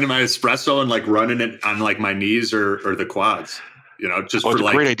enjoying my espresso and like running it on like my knees or the quads, just for it's a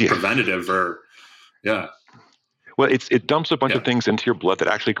like great idea. preventative yeah. Well, it dumps a bunch of things into your blood that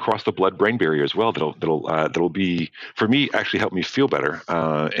actually cross the blood-brain barrier as well. That'll be, for me, actually help me feel better,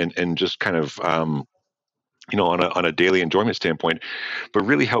 and just kind of on a daily enjoyment standpoint, but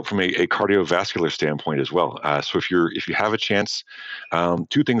really help from a cardiovascular standpoint as well. So if you have a chance,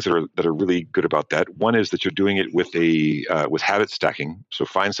 two things that are really good about that. One is that you're doing it with habit stacking. So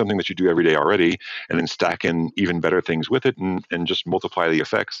find something that you do every day already, and then stack in even better things with it, and just multiply the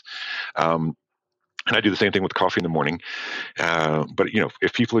effects. And I do the same thing with coffee in the morning. But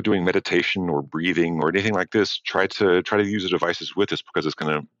if people are doing meditation or breathing or anything like this, try to use the devices with this, because it's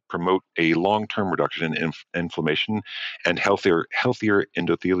going to promote a long-term reduction in inflammation and healthier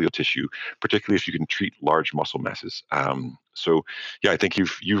endothelial tissue, particularly if you can treat large muscle masses. So yeah, I think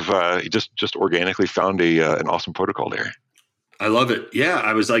you've just organically found an awesome protocol there. I love it. Yeah,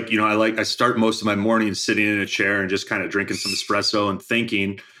 I was like, I start most of my mornings sitting in a chair and just kind of drinking some espresso and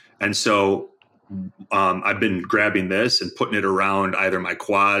thinking, and so. I've been grabbing this and putting it around either my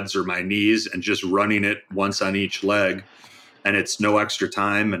quads or my knees and just running it once on each leg, and it's no extra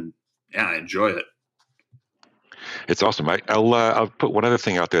time, and yeah, I enjoy it. It's awesome. I'll put one other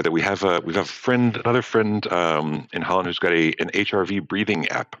thing out there that we have another friend in Holland who's got an HRV breathing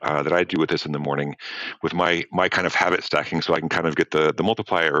app that I do with this in the morning, with my kind of habit stacking, so I can kind of get the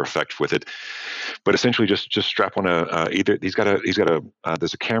multiplier effect with it. But essentially, just strap on either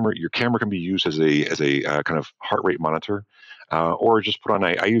there's a camera. Your camera can be used as a kind of heart rate monitor, or just put on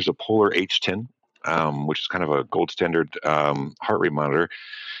I use a Polar H10, which is kind of a gold standard heart rate monitor.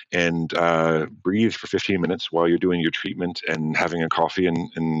 And breathe for 15 minutes while you're doing your treatment and having a coffee,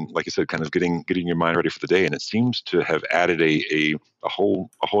 and like you said, kind of getting your mind ready for the day. And it seems to have added a whole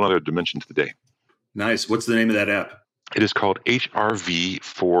other dimension to the day. Nice. What's the name of that app? It is called HRV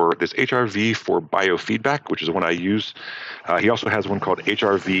for biofeedback, which is the one I use. He also has one called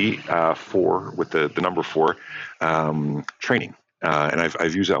HRV 4 with the number 4 training. And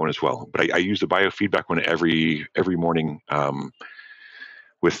I've used that one as well. But I use the biofeedback one every morning.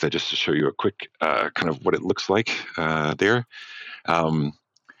 With just to show you a quick kind of what it looks like there.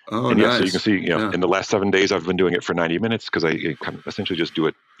 Oh, and nice. So you can see, in the last 7 days, I've been doing it for 90 minutes, because I kind of essentially just do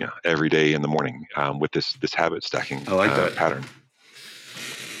it every day in the morning with this habit stacking I like that pattern.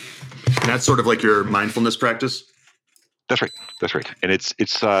 And that's sort of like your mindfulness practice? That's right. And it's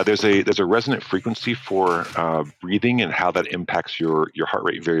there's a resonant frequency for breathing and how that impacts your heart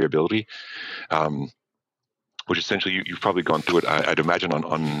rate variability. Which essentially you've probably gone through it, I'd imagine,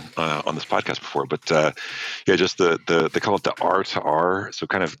 on this podcast before. But just they call it the R to R. So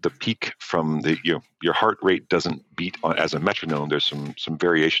kind of the peak from your heart rate doesn't beat as a metronome. There's some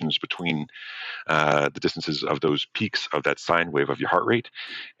variations between the distances of those peaks of that sine wave of your heart rate,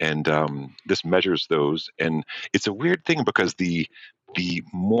 and this measures those. And it's a weird thing, because the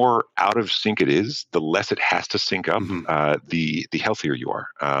more out of sync it is, the less it has to sync up. Mm-hmm. The healthier you are.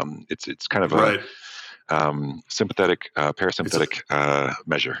 It's kind of right. Sympathetic, parasympathetic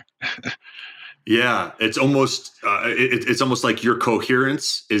measure. Yeah, it's almost it's almost like your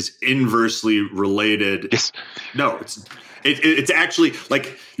coherence is inversely related. Yes. No, it's actually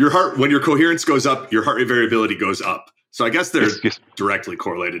like your heart. When your coherence goes up, your heart rate variability goes up. So I guess they're directly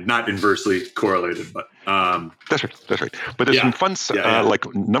correlated, not inversely correlated, but that's right. But there's some fun like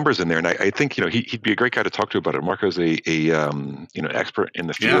numbers in there, and I think he'd be a great guy to talk to about it. Marco's a expert in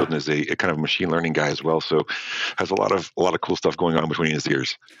the field, and is a kind of machine learning guy as well. So has a lot of cool stuff going on between his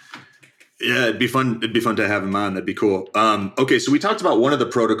ears. Yeah, it'd be fun to have him on. That'd be cool. Okay, so we talked about one of the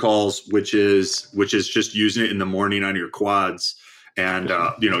protocols, which is just using it in the morning on your quads. And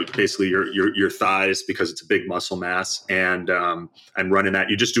basically your thighs, because it's a big muscle mass, and running that.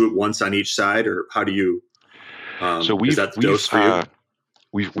 You just do it once on each side, or how do you? So Is that the dose for you?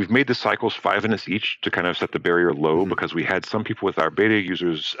 we've made the cycles 5 minutes each to kind of set the barrier low, because we had some people with our beta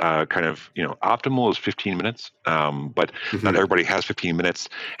users kind of, optimal is 15 minutes, but not everybody has 15 minutes,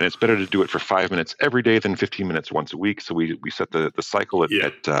 and it's better to do it for 5 minutes every day than 15 minutes once a week. So we set the cycle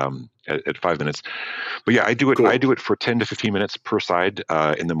Yeah. at 5 minutes. But yeah, I do Cool. it for 10 to 15 minutes per side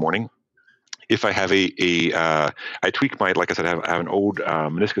in the morning. If I have I tweak my, like I said, I have an old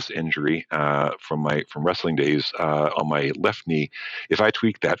meniscus injury from wrestling days on my left knee. If I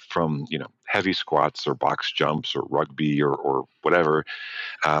tweak that from heavy squats or box jumps or rugby or whatever,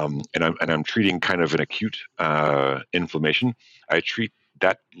 and I'm treating kind of an acute inflammation, I treat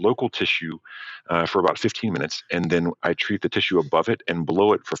that local tissue for about 15 minutes, and then I treat the tissue above it and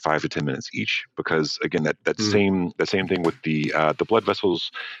below it for 5 to 10 minutes each. Because again, that same thing with the blood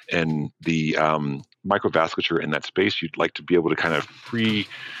vessels and the microvasculature in that space, you'd like to be able to kind of pre-treat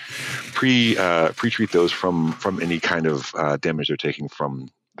those from any kind of damage they're taking from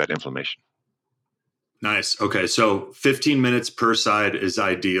that inflammation. Nice. Okay. So 15 minutes per side is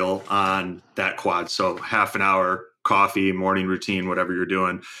ideal on that quad. So half an hour, coffee, morning routine, whatever you're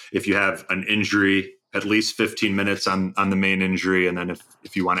doing. If you have an injury, at least 15 minutes on the main injury. And then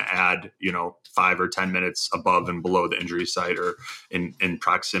if you want to add, 5 or 10 minutes above and below the injury site or in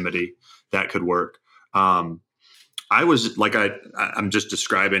proximity, that could work. I was like, I'm just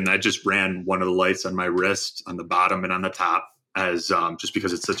describing, I just ran one of the lights on my wrist on the bottom and on the top, as just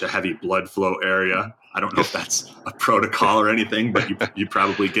because it's such a heavy blood flow area. I don't know if that's a protocol or anything, but you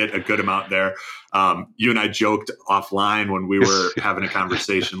probably get a good amount there. You and I joked offline when we were having a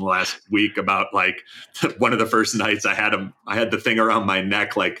conversation last week about like one of the first nights I had the thing around my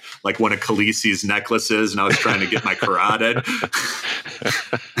neck, like one of Khaleesi's necklaces, and I was trying to get my carotid.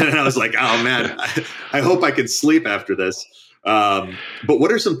 And I was like, oh man, I hope I can sleep after this. But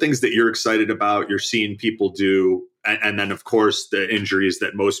what are some things that you're excited about, you're seeing people do? And then, of course, the injuries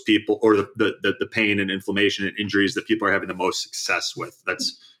that most people, or the pain and inflammation and injuries that people are having the most success with.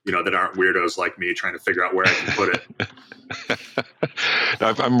 That's, that aren't weirdos like me trying to figure out where I can put it.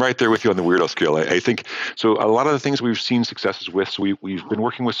 I'm right there with you on the weirdo scale. I think so. A lot of the things we've seen successes with. So we've been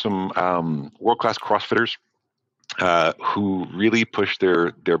working with some world-class CrossFitters who really push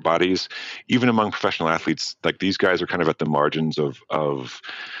their bodies, even among professional athletes. Like these guys are kind of at the margins of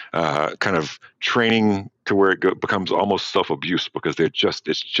kind of training to where it becomes almost self-abuse, because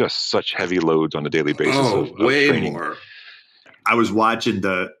it's just such heavy loads on a daily basis of way training. More. I was watching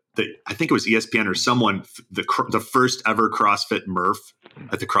I think it was ESPN or someone, the first ever CrossFit Murph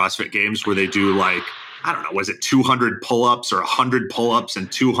at the CrossFit Games, where they do like, I don't know, was it 200 pull-ups or 100 pull-ups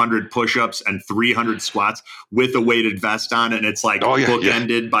and 200 push-ups and 300 squats with a weighted vest on? And it's like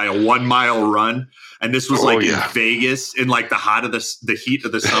bookended by a 1 mile run. And this was in Vegas in like the heat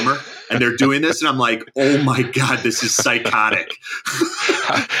of the summer. And they're doing this. And I'm like, oh my God, this is psychotic.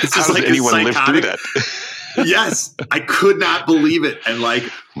 This is like anyone live through that? Yes, I could not believe it. And like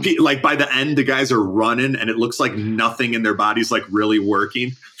by the end, the guys are running and it looks like nothing in their body's like really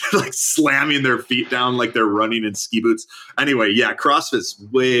working. They're like slamming their feet down like they're running in ski boots. Anyway, yeah, CrossFit's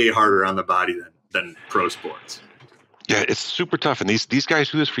way harder on the body than pro sports. Yeah, it's super tough, and these guys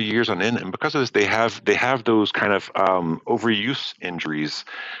do this for years on end, and because of this, they have those kind of overuse injuries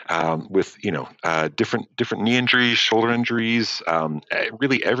with different knee injuries, shoulder injuries,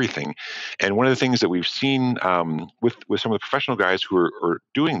 really everything. And one of the things that we've seen with some of the professional guys who are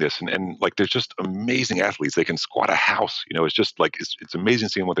doing this, and like there's just amazing athletes. They can squat a house. It's just like it's amazing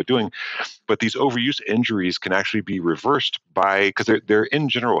seeing what they're doing. But these overuse injuries can actually be reversed because they're in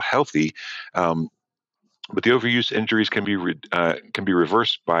general healthy. But the overuse injuries can be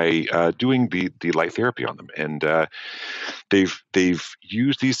reversed by doing the light therapy on them, and they've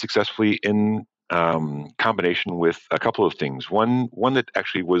used these successfully in combination with a couple of things. One that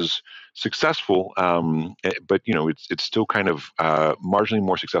actually was successful, but it's still kind of marginally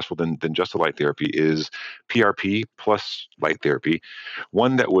more successful than just the light therapy, is PRP plus light therapy.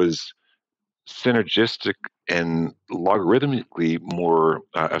 One that was synergistic and logarithmically more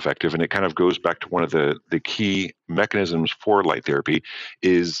effective, and it kind of goes back to one of the key mechanisms for light therapy,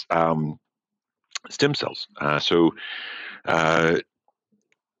 is stem cells. So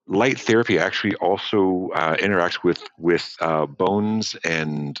light therapy actually also interacts with bones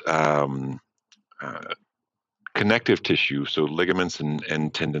and connective tissue, so ligaments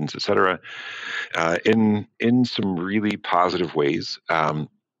and tendons, etc., in some really positive ways.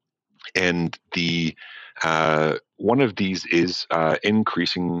 And the one of these is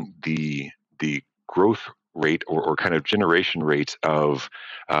increasing the growth rate or kind of generation rate of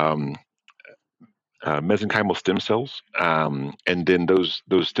mesenchymal stem cells, and then those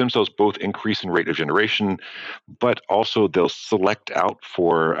stem cells both increase in rate of generation, but also they'll select out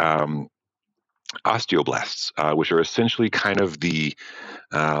for osteoblasts, which are essentially kind of the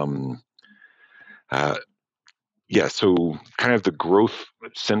um, uh, so kind of the growth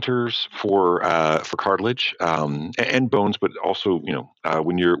centers for cartilage and bones, but also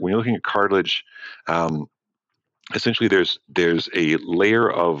when you're looking at cartilage. Essentially, there's a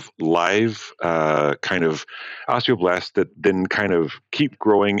layer of live kind of osteoblasts that then kind of keep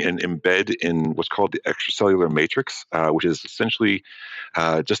growing and embed in what's called the extracellular matrix, which is essentially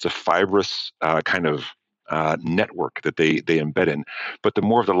just a fibrous kind of network that they embed in. But the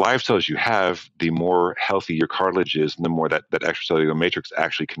more of the live cells you have, the more healthy your cartilage is, and the more that extracellular matrix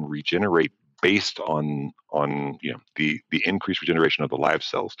actually can regenerate based on the increased regeneration of the live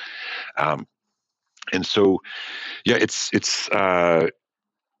cells. And so, yeah, it's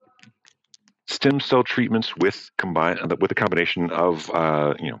stem cell treatments with a combination of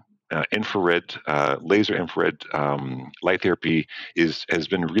infrared, laser infrared light therapy has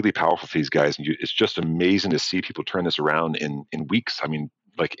been really powerful for these guys, and it's just amazing to see people turn this around in weeks. I mean,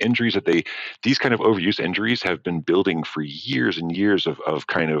 like injuries these kind of overuse injuries have been building for years and years of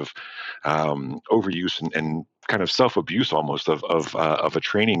kind of overuse and kind of self-abuse almost of a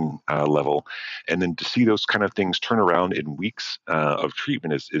training level, and then to see those kind of things turn around in weeks of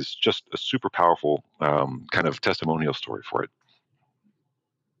treatment is just a super powerful kind of testimonial story for it.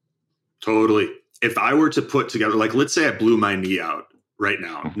 Totally. If I were to put together, like, let's say I blew my knee out right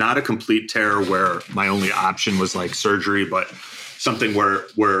now, not a complete tear where my only option was like surgery, but something where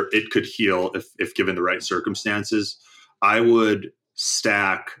it could heal if given the right circumstances, I'd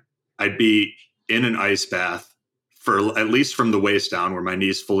be in an ice bath for at least from the waist down where my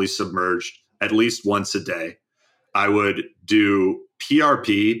knee's fully submerged at least once a day. I would do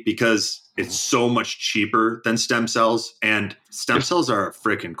PRP because it's so much cheaper than stem cells, and stem cells are a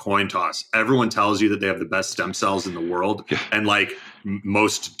freaking coin toss. Everyone tells you that they have the best stem cells in the world, and like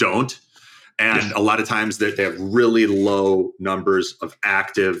most don't. And a lot of times they have really low numbers of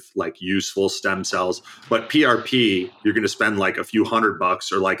active, like useful stem cells. But PRP, you're going to spend like a few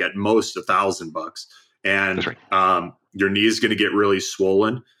 $100 or like at most $1,000, and your knee is going to get really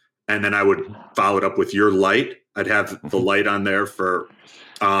swollen. And then I would follow it up with your light. I'd have the light on there for.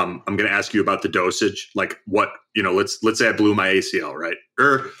 I'm going to ask you about the dosage, like what, let's say I blew my ACL, right?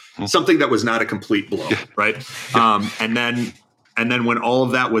 Or something that was not a complete blow, right? And then when all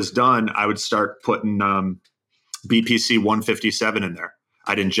of that was done, I would start putting BPC 157 in there.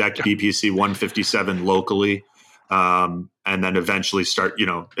 I'd inject BPC 157 locally, and then eventually start,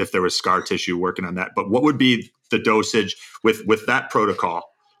 if there was scar tissue, working on that. But what would be the dosage with that protocol?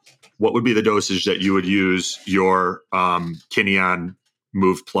 What would be the dosage that you would use your Kineon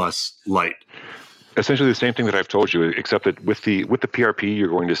Move Plus light? Essentially the same thing that I've told you, except that with the PRP, you're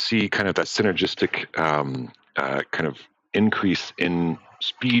going to see kind of that synergistic kind of increase in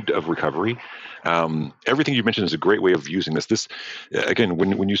speed of recovery. Everything you mentioned is a great way of using this. This again,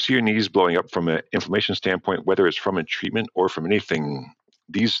 when you see your knees blowing up from an inflammation standpoint, whether it's from a treatment or from anything,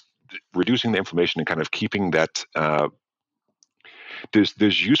 reducing the inflammation and kind of keeping that.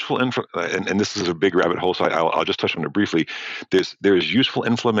 There's useful info, and this is a big rabbit hole, so I'll just touch on it briefly. There's useful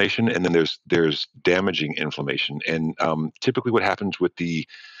inflammation, and then there's damaging inflammation. And typically, what happens with the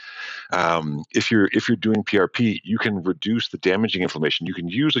if you're doing PRP, you can reduce the damaging inflammation. You can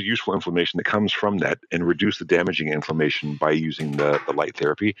use the useful inflammation that comes from that and reduce the damaging inflammation by using the light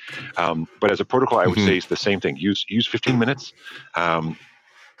therapy. But as a protocol, I would say it's the same thing. Use 15 minutes.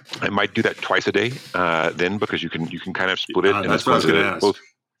 I might do that twice a day then, because you can kind of split it. That's what I was going to ask. Both,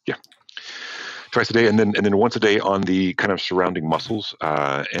 twice a day, and then once a day on the kind of surrounding muscles.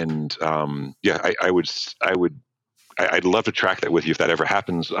 I'd love to track that with you if that ever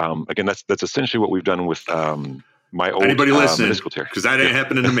happens. Again, that's essentially what we've done with my old anybody listening, meniscal tear, because that ain't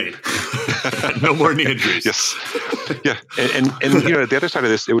happening to me. No more knee injuries. Yes, yeah, and the other side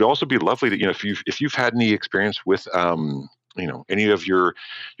of this, it would also be lovely that if you've had any experience with any of your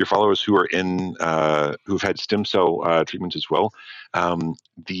followers who are in who've had stem cell treatments as well,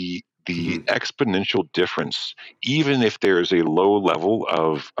 the exponential difference, even if there's a low level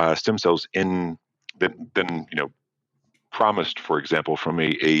of stem cells in than promised, for example, from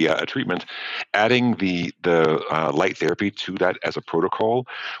a treatment, adding the light therapy to that as a protocol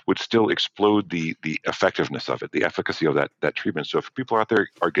would still explode the effectiveness of it, the efficacy of that treatment. So if people out there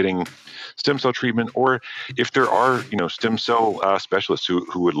are getting stem cell treatment, or if there are stem cell specialists who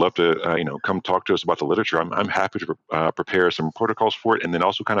would love to come talk to us about the literature, I'm happy to prepare some protocols for it, and then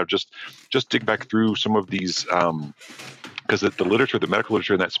also kind of just dig back through some of these because the literature, the medical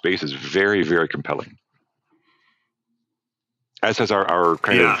literature in that space is very, very compelling. As has our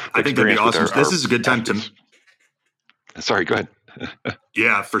kind of I think that'd be experience with awesome. our This is a good time to. athletes. Sorry, go ahead.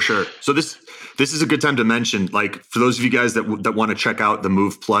 Yeah, for sure. So this is a good time to mention, like, for those of you guys that want to check out the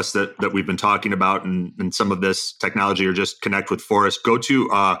Move Plus that we've been talking about and some of this technology, or just connect with Forrest, go to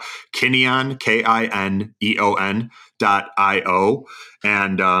Kineon, KINEON.io.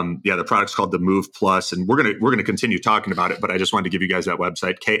 And the product's called the Move Plus, and we're gonna continue talking about it. But I just wanted to give you guys that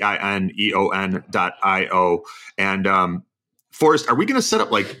website, KINEON.io. And Forrest, are we going to set up,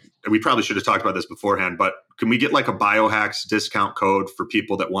 like, we probably should have talked about this beforehand, but can we get like a Biohacks discount code for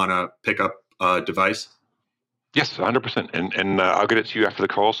people that want to pick up a device? Yes, 100%. And I'll get it to you after the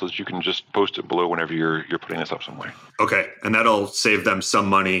call so that you can just post it below whenever you're putting this up somewhere. Okay. And that'll save them some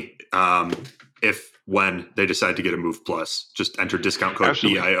money when they decide to get a Move Plus. Just enter discount code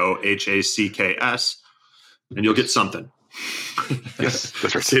BIOHACKS and you'll get something. Yes,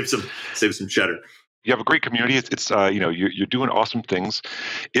 that's right. Save some cheddar. You have a great community. It's you're doing awesome things.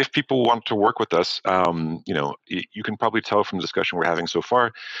 If people want to work with us, you can probably tell from the discussion we're having so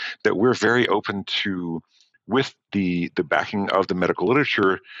far that we're very open to, with the backing of the medical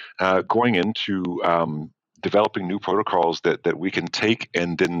literature, going into developing new protocols that we can take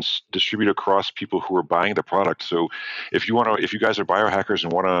and then distribute across people who are buying the product. So if you guys are biohackers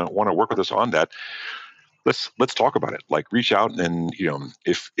and want to work with us on that, let's talk about it. Like, reach out, and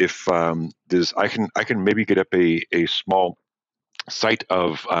if there's, I can maybe get up a small site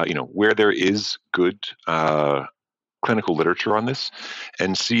of where there is good clinical literature on this,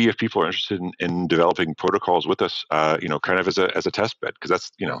 and see if people are interested in developing protocols with us, kind of as a test bed. Because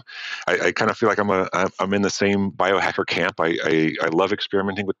that's, I kind of feel like I'm in the same biohacker camp. I love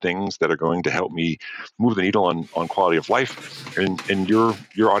experimenting with things that are going to help me move the needle on quality of life, and your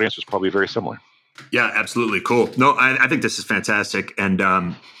audience is probably very similar. Yeah, absolutely. Cool. No, I think this is fantastic. And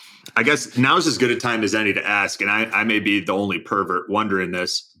I guess now is as good a time as any to ask. And I may be the only pervert wondering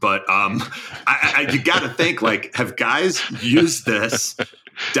this, but you got to think, like, have guys used this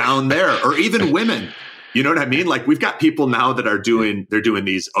down there, or even women? You know what I mean? Like, we've got people now that they're doing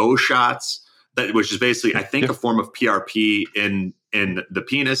these O shots, which is basically, I think, a form of PRP in the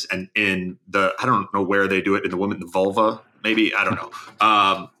penis, and in the, I don't know where they do it in the woman, the vulva, maybe, I don't know.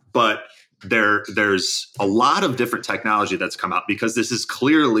 But there's a lot of different technology that's come out, because this is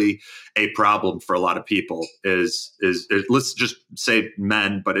clearly a problem for a lot of people. Is let's just say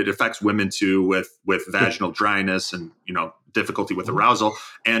men, but it affects women too, with vaginal dryness and difficulty with arousal,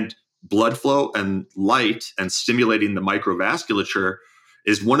 and blood flow and light and stimulating the microvasculature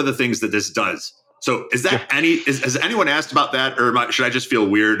is one of the things that this does. So is that has anyone asked about that, or should I just feel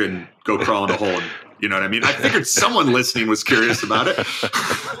weird and go crawl in a hole? You know what I mean? I figured someone listening was curious about it.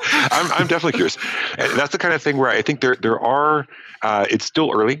 I'm definitely curious. And that's the kind of thing where I think there are. It's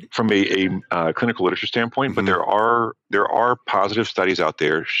still early from a clinical literature standpoint, but there are positive studies out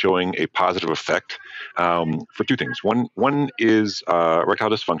there showing a positive effect for two things. One is erectile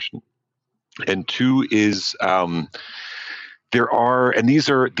dysfunction, and two is there are, and these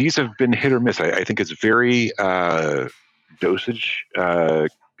have been hit or miss. I think it's very dosage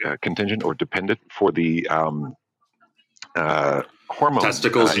contingent or dependent for the hormone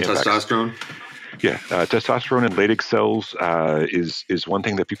testicles and impacts. testosterone. Yeah, testosterone in Leydig cells is one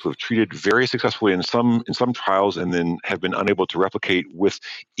thing that people have treated very successfully in some trials, and then have been unable to replicate with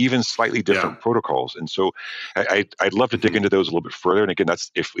even slightly different protocols. And so, I'd love to dig into those a little bit further. And again, that's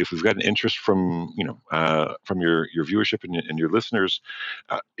if we've got an interest from from your viewership and your listeners,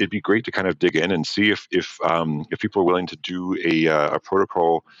 it'd be great to kind of dig in and see if people are willing to do a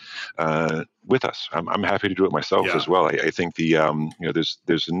protocol with us. I'm happy to do it myself as well. I think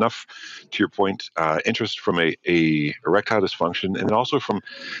there's enough, to your point, interest from a erectile dysfunction, and then also from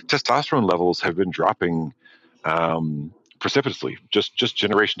testosterone levels have been dropping precipitously, just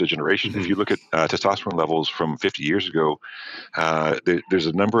generation to generation. If you look at testosterone levels from 50 years ago, there's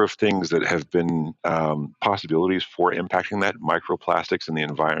a number of things that have been possibilities for impacting that: microplastics in the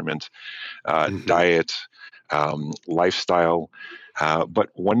environment, diet, lifestyle. But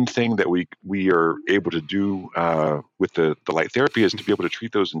one thing that we are able to do with the light therapy is to be able to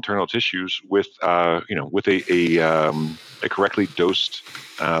treat those internal tissues with with a correctly dosed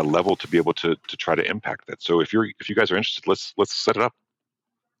level to be able to try to impact that. So if you guys are interested, let's set it up.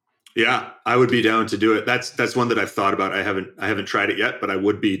 Yeah, I would be down to do it. That's one that I've thought about. I haven't tried it yet, but I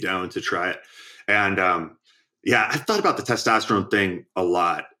would be down to try it. And I've thought about the testosterone thing a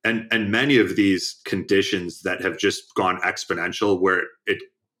lot, and many of these conditions that have just gone exponential, where it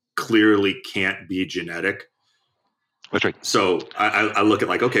clearly can't be genetic. That's right. So I look at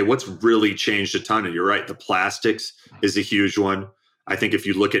like, okay, what's really changed a ton? And you're right. The plastics is a huge one. I think if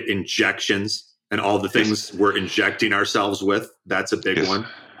you look at injections and all the things we're injecting ourselves with, that's a big one.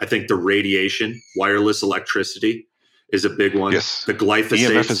 I think the radiation, wireless electricity is a big one. Yes. The glyphosate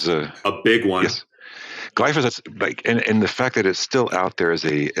EMF is a big one. Yes. Glyphosate's like, and the fact that it's still out there as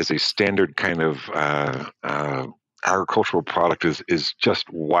a standard kind of agricultural product is just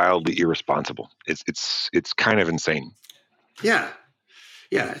wildly irresponsible. It's kind of insane. Yeah.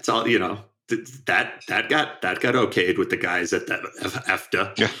 It's all, that got okayed with the guys at the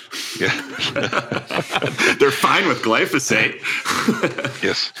EFTA. Yeah. They're fine with glyphosate.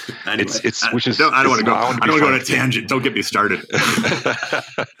 Yes. Anyway, which is I don't want to go. I don't want to go on a tangent. Don't get me started.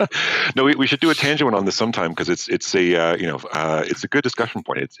 No, we should do a tangent one on this sometime, because it's a good discussion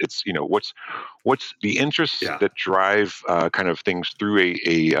point. It's what's the interests that drive kind of things through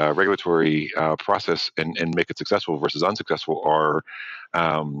a regulatory process and make it successful versus unsuccessful are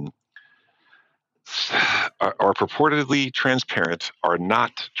purportedly transparent, are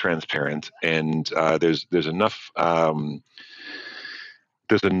not transparent, and there's enough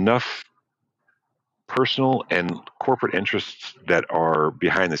personal and corporate interests that are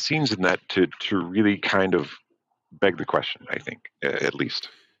behind the scenes in that to really kind of beg the question, I think, at least.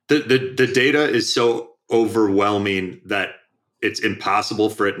 The data is so overwhelming that it's impossible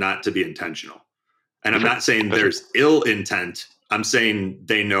for it not to be intentional. And I'm not saying there's ill intent. I'm saying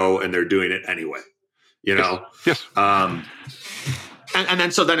they know and they're doing it anyway. Yes. And then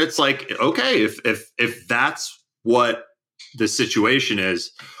so then it's like, okay, if that's what the situation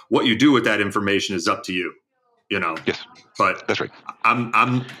is, what you do with that information is up to you. Yes. But that's right.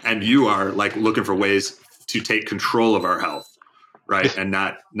 I'm and you are like looking for ways to take control of our health, right? Yes. And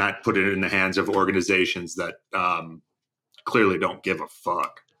not put it in the hands of organizations that clearly don't give a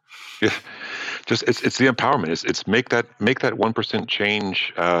fuck. Yeah. Just it's the empowerment. It's make that 1%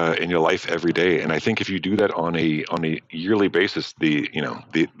 change in your life every day. And I think if you do that on a yearly basis, the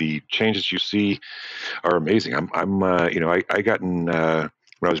changes you see are amazing. I got in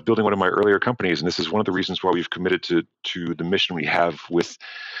when I was building one of my earlier companies, and this is one of the reasons why we've committed to the mission we have with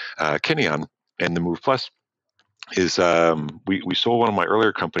Kenyon and the Move Plus. Is we sold one of my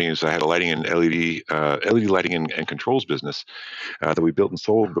earlier companies. I had a lighting and LED lighting and controls business that we built and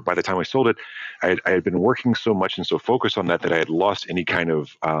sold. But by the time I sold it, I had been working so much and so focused on that I had lost any kind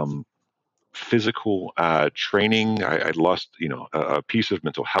of physical training. I'd lost a piece of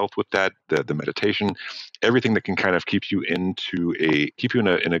mental health with that, the meditation, everything that can kind of keep you in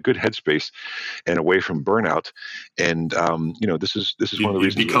a good headspace and away from burnout. And this is one of the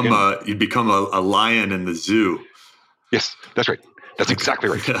reasons you'd become a lion in the zoo. Yes, that's right. That's exactly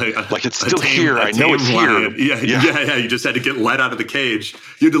right. Like it's still here. I know it's lion. here. Yeah. You just had to get let out of the cage.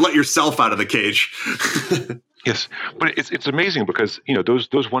 You had to let yourself out of the cage. Yes, but it's amazing because those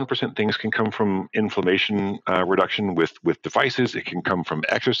 1% things can come from inflammation reduction with devices. It can come from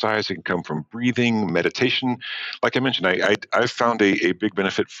exercise. It can come from breathing, meditation. Like I mentioned, I found a big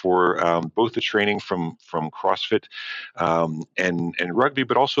benefit for both the training from CrossFit and rugby,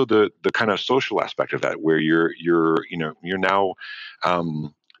 but also the kind of social aspect of that, where you're now.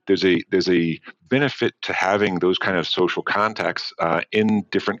 There's a benefit to having those kind of social contacts in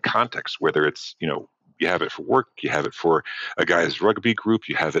different contexts, whether it's you have it for work, you have it for a guy's rugby group,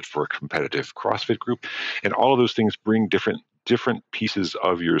 you have it for a competitive CrossFit group, and all of those things bring different pieces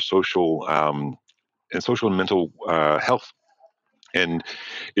of your social and mental health. And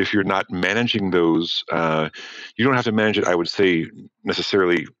if you're not managing those, you don't have to manage it, I would say,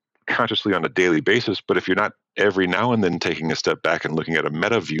 necessarily consciously on a daily basis, but if you're not every now and then taking a step back and looking at a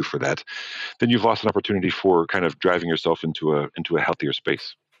meta view for that, then you've lost an opportunity for kind of driving yourself into a healthier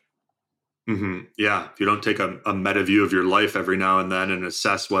space. Mm-hmm. Yeah, if you don't take a meta view of your life every now and then and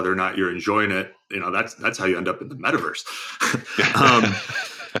assess whether or not you're enjoying it, that's how you end up in the metaverse.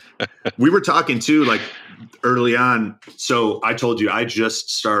 We were talking too, like early on. So I told you I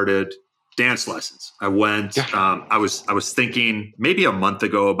just started dance lessons. I went. I was thinking maybe a month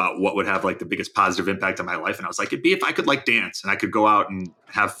ago about what would have like the biggest positive impact on my life, and I was like, it'd be if I could like dance and I could go out and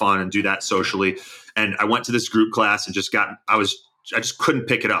have fun and do that socially. And I went to this group class and I just couldn't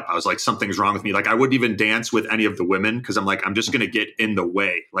pick it up. I was like, something's wrong with me. Like I wouldn't even dance with any of the women because I'm like, I'm just going to get in the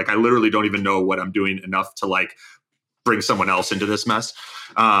way. Like I literally don't even know what I'm doing enough to like bring someone else into this mess.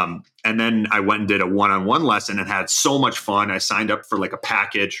 And then I went and did a one-on-one lesson and had so much fun. I signed up for like a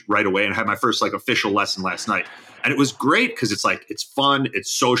package right away and had my first like official lesson last night. And it was great because it's like, it's fun,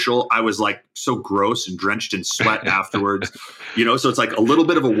 it's social. I was like so gross and drenched in sweat afterwards, so it's like a little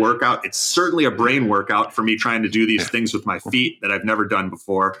bit of a workout. It's certainly a brain workout for me trying to do these things with my feet that I've never done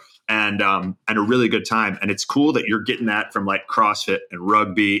before, and a really good time. And it's cool that you're getting that from like CrossFit and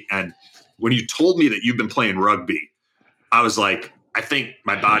rugby. And when you told me that you've been playing rugby, I was like, I think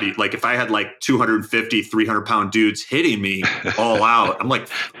my body, like if I had like 250, 300 pound dudes hitting me all out,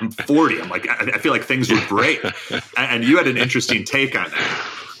 I'm 40. I'm like, I feel like things would break. And you had an interesting take on that.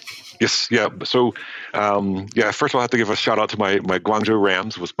 Yes. Yeah. So, first of all, I have to give a shout out to my Guangzhou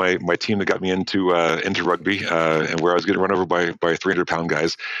Rams, was my team that got me into rugby, and where I was getting run over by 300 pound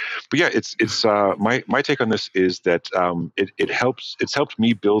guys. But yeah, it's my take on this is that it's helped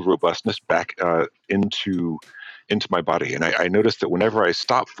me build robustness back into my body. And I noticed that whenever I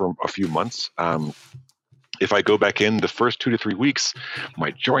stop for a few months, if I go back in the first 2 to 3 weeks,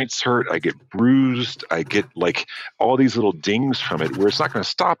 my joints hurt, I get bruised, I get like all these little dings from it where it's not going to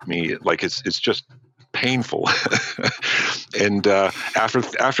stop me. Like it's just painful. And after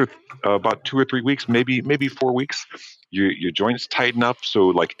about 2 or 3 weeks, maybe 4 weeks, your joints tighten up. So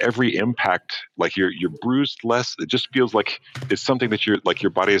like every impact, like you're bruised less. It just feels like it's something that your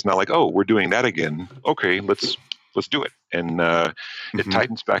body is not like, oh, we're doing that again. Okay, let's do it. And it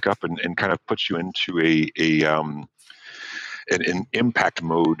tightens back up and kind of puts you into an impact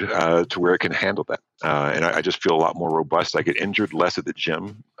mode to where it can handle that. And I just feel a lot more robust. I get injured less at the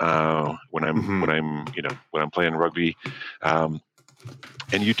gym when I'm playing rugby.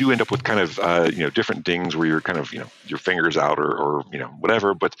 And you do end up with kind of different dings where you're kind of your fingers out or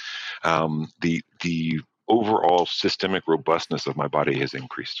whatever. But the overall systemic robustness of my body has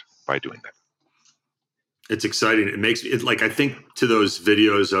increased by doing that. It's exciting. It makes it like, I think to those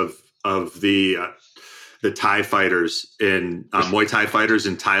videos of the Thai fighters in Muay Thai fighters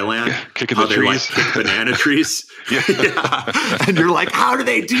in Thailand, kicking how the they trees. like kick banana trees. Yeah. And you're like, how do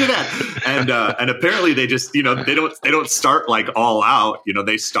they do that? And apparently they just, they don't start like all out,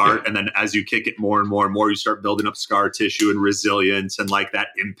 they start. And then as you kick it more and more and more, you start building up scar tissue and resilience and like that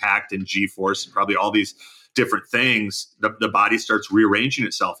impact and G-force and probably all these different things. The body starts rearranging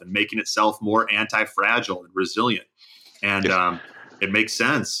itself and making itself more anti-fragile and resilient. And it makes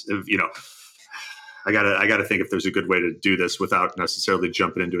sense. I gotta think if there's a good way to do this without necessarily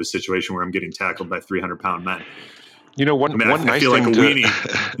jumping into a situation where I'm getting tackled by 300-pound men. I feel like a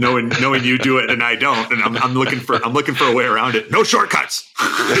weenie knowing you do it and I don't, and I'm looking for a way around it. No shortcuts.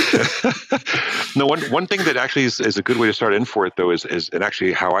 No, one thing that actually is a good way to start in for it though is and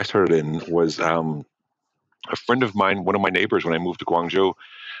actually how I started in was a friend of mine, one of my neighbors when I moved to Guangzhou,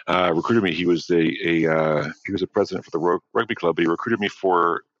 recruited me. He was a president for the rugby club, but he recruited me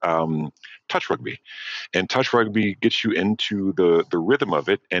for touch rugby. And touch rugby gets you into the rhythm of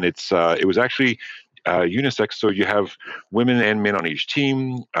it, and it was actually unisex, so you have women and men on each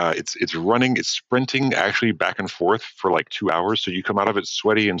team. It's running, it's sprinting actually back and forth for like 2 hours. So you come out of it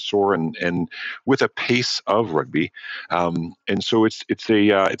sweaty and sore and with a pace of rugby. And so it's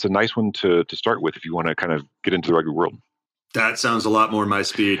a nice one to start with if you want to kind of get into the rugby world. That sounds a lot more my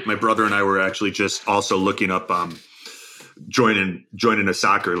speed. My brother and I were actually just also looking up joining a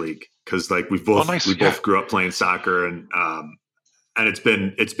soccer league because like we both grew up playing soccer and it's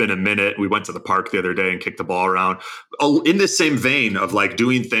been a minute. We went to the park the other day and kicked the ball around. Oh, in this same vein of like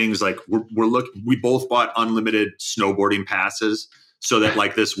doing things like we both bought unlimited snowboarding passes so that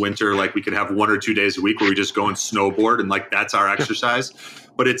like this winter, like we could have 1 or 2 days a week where we just go and snowboard and like that's our exercise.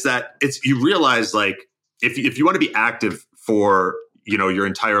 But you realize like if you want to be active for your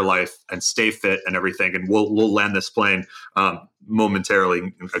entire life and stay fit and everything, and we'll land this plane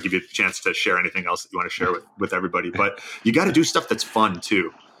momentarily. I'll give you a chance to share anything else that you want to share with everybody, but you got to do stuff that's fun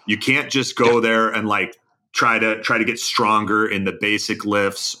too. You can't just go there and like try to get stronger in the basic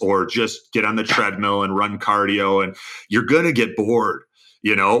lifts or just get on the treadmill and run cardio, and you're going to get bored,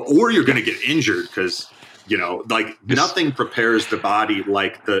 or you're going to get injured because nothing prepares the body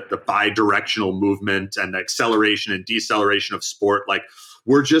like the bi-directional movement and the acceleration and deceleration of sport. Like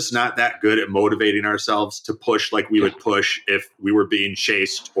we're just not that good at motivating ourselves to push like we would push if we were being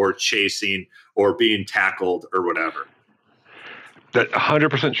chased or chasing or being tackled or whatever. That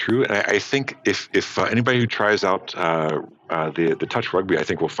 100% true. And I think if anybody who tries out the touch rugby, I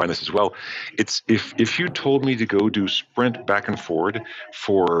think will find this as well. It's if you told me to go do sprint back and forward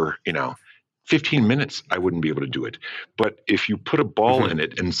for 15 minutes, I wouldn't be able to do it. But if you put a ball in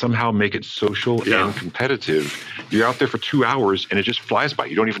it and somehow make it social and competitive, you're out there for 2 hours and it just flies by.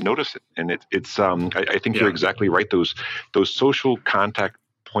 You don't even notice it. And I think you're exactly right. Those social contact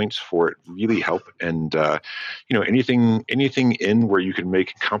points for it really help. And anything in where you can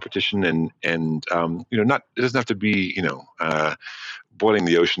make competition and not, it doesn't have to be boiling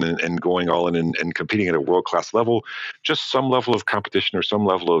the ocean and going all in and competing at a world-class level, just some level of competition or some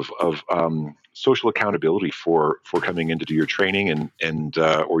level of social accountability for coming in to do your training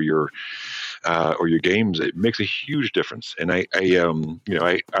or your games. It makes a huge difference. And I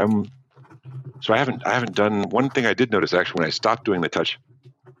haven't done one thing. I did notice actually when I stopped doing the touch.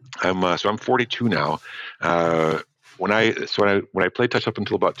 I'm 42 now. When I played touch up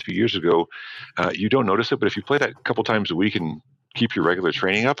until about 2 years ago, you don't notice it, but if you play that a couple times a week and keep your regular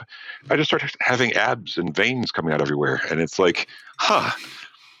training up, I just start having abs and veins coming out everywhere, and it's like,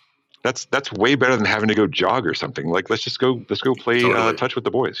 that's way better than having to go jog or something. Like let's go play touch with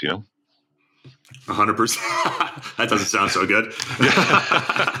the boys, 100%. That doesn't sound so good.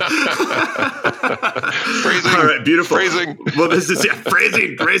 Phrasing. All right, beautiful. Phrasing. Well, this is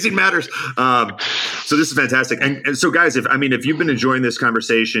phrasing matters. So this is fantastic. And so, guys, if you've been enjoying this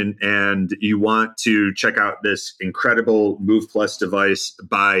conversation and you want to check out this incredible Move Plus device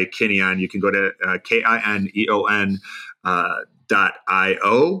by Kineon, you can go to KINEON.io,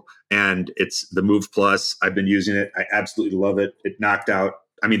 and it's the Move Plus. I've been using it. I absolutely love it. It knocked out.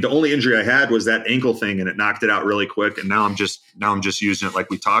 The only injury I had was that ankle thing, and it knocked it out really quick. And now I'm just using it like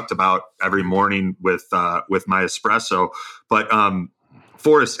we talked about every morning with my espresso. But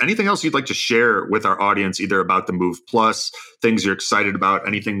Forrest, anything else you'd like to share with our audience, either about the Move Plus, things you're excited about,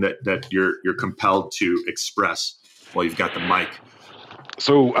 anything that you're compelled to express while you've got the mic?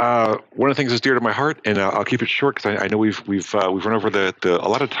 So one of the things that's dear to my heart, and I'll keep it short because I know we've run over a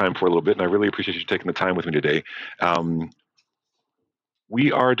lot of time for a little bit, and I really appreciate you taking the time with me today. We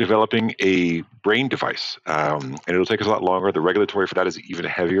are developing a brain device, and it'll take us a lot longer. The regulatory for that is even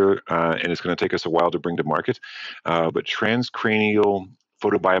heavier, and it's going to take us a while to bring to market. But transcranial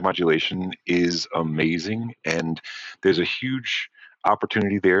photobiomodulation is amazing, and there's a huge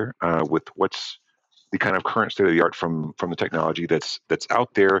opportunity there with what's the kind of current state of the art from the technology that's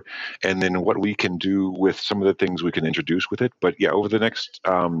out there, and then what we can do with some of the things we can introduce with it. But yeah, over the next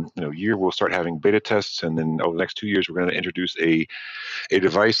year, we'll start having beta tests, and then over the next 2 years, we're going to introduce a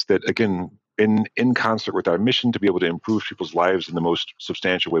device that, again, in concert with our mission to be able to improve people's lives in the most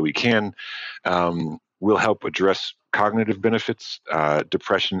substantial way we can, will help address cognitive benefits,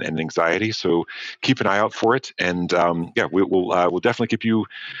 depression, and anxiety. So keep an eye out for it, and we'll definitely keep you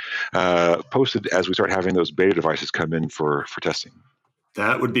posted as we start having those beta devices come in for testing.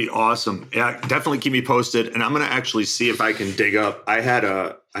 That would be awesome. Yeah, definitely keep me posted. And I'm going to actually see if I can dig up. I had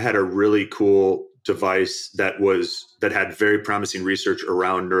a really cool device that had very promising research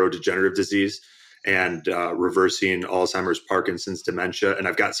around neurodegenerative disease and reversing Alzheimer's, Parkinson's, dementia. And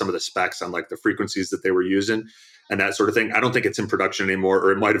I've got some of the specs on like the frequencies that they were using and that sort of thing. I don't think it's in production anymore,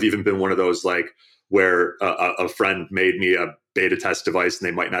 or it might have even been one of those like where a friend made me a beta test device and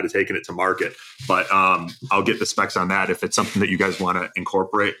they might not have taken it to market. But I'll get the specs on that if it's something that you guys want to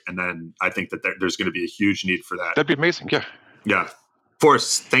incorporate. And then I think that there's going to be a huge need for that. That'd be amazing. Yeah. Yeah.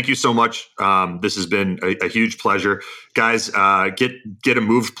 Forrest, thank you so much. This has been a huge pleasure. Guys, get a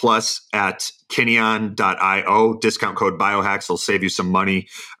Move Plus at Kineon.io. Discount code Biohacks will save you some money.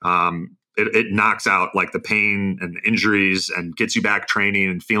 It knocks out like the pain and injuries and gets you back training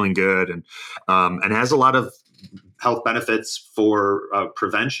and feeling good, and has a lot of health benefits for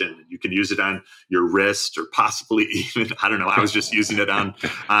prevention. You can use it on your wrist, or possibly even, I don't know, I was just using it on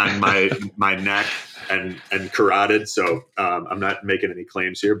my neck and carotid. So I'm not making any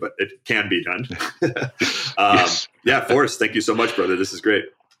claims here, but it can be done. Yes. Yeah, Forrest, thank you so much, brother. This is great.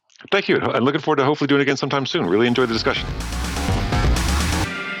 Thank you. I'm looking forward to hopefully doing it again sometime soon. Really enjoyed the discussion.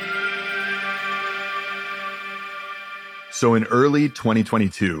 So in early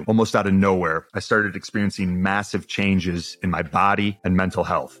 2022, almost out of nowhere, I started experiencing massive changes in my body and mental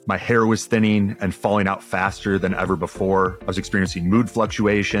health. My hair was thinning and falling out faster than ever before. I was experiencing mood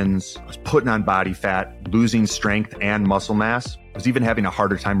fluctuations. I was putting on body fat, losing strength and muscle mass. I was even having a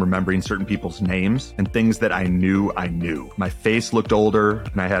harder time remembering certain people's names and things that I knew. My face looked older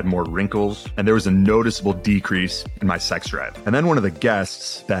and I had more wrinkles, and there was a noticeable decrease in my sex drive. And then one of the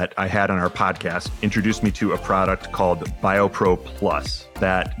guests that I had on our podcast introduced me to a product called BioPro Plus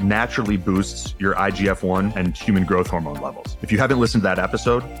that naturally boosts your IGF-1 and human growth hormone levels. If you haven't listened to that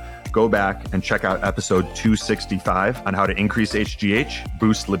episode, go back and check out episode 265 on how to increase HGH,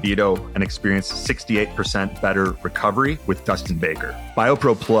 boost libido, and experience 68% better recovery with Dustin Baker.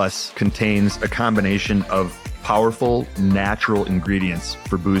 BioPro Plus contains a combination of powerful natural ingredients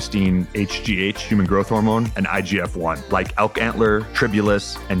for boosting HGH, human growth hormone, and IGF-1, like elk antler,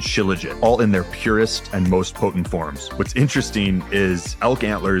 tribulus, and shilajit, all in their purest and most potent forms. What's interesting is elk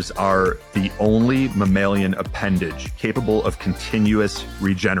antlers are the only mammalian appendage capable of continuous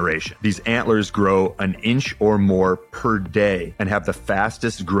regeneration. These antlers grow an inch or more per day and have the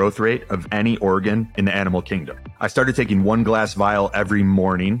fastest growth rate of any organ in the animal kingdom. I started taking 1 glass vial every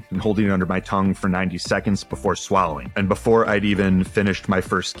morning and holding it under my tongue for 90 seconds before swallowing. And before I'd even finished my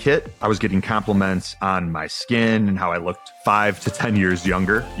first kit, I was getting compliments on my skin and how I looked 5 to 10 years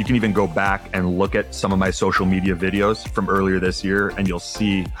younger. You can even go back and look at some of my social media videos from earlier this year, and you'll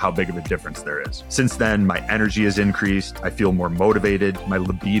see how big of a difference there is. Since then, my energy has increased. I feel more motivated. My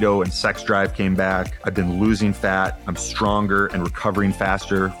libido and sex drive came back. I've been losing fat. I'm stronger and recovering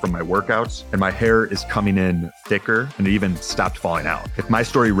faster from my workouts. And my hair is coming in thicker and it even stopped falling out. If my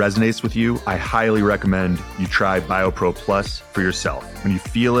story resonates with you, I highly recommend you try BioPro Plus for yourself. When you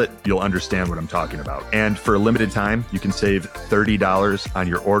feel it, you'll understand what I'm talking about. And for a limited time, you can save $30 on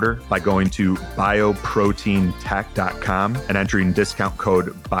your order by going to bioproteintech.com and entering discount code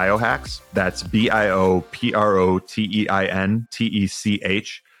BIOHACKS. That's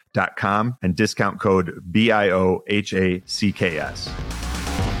BIOPROTEINTECH.com and discount code BIOHACKS.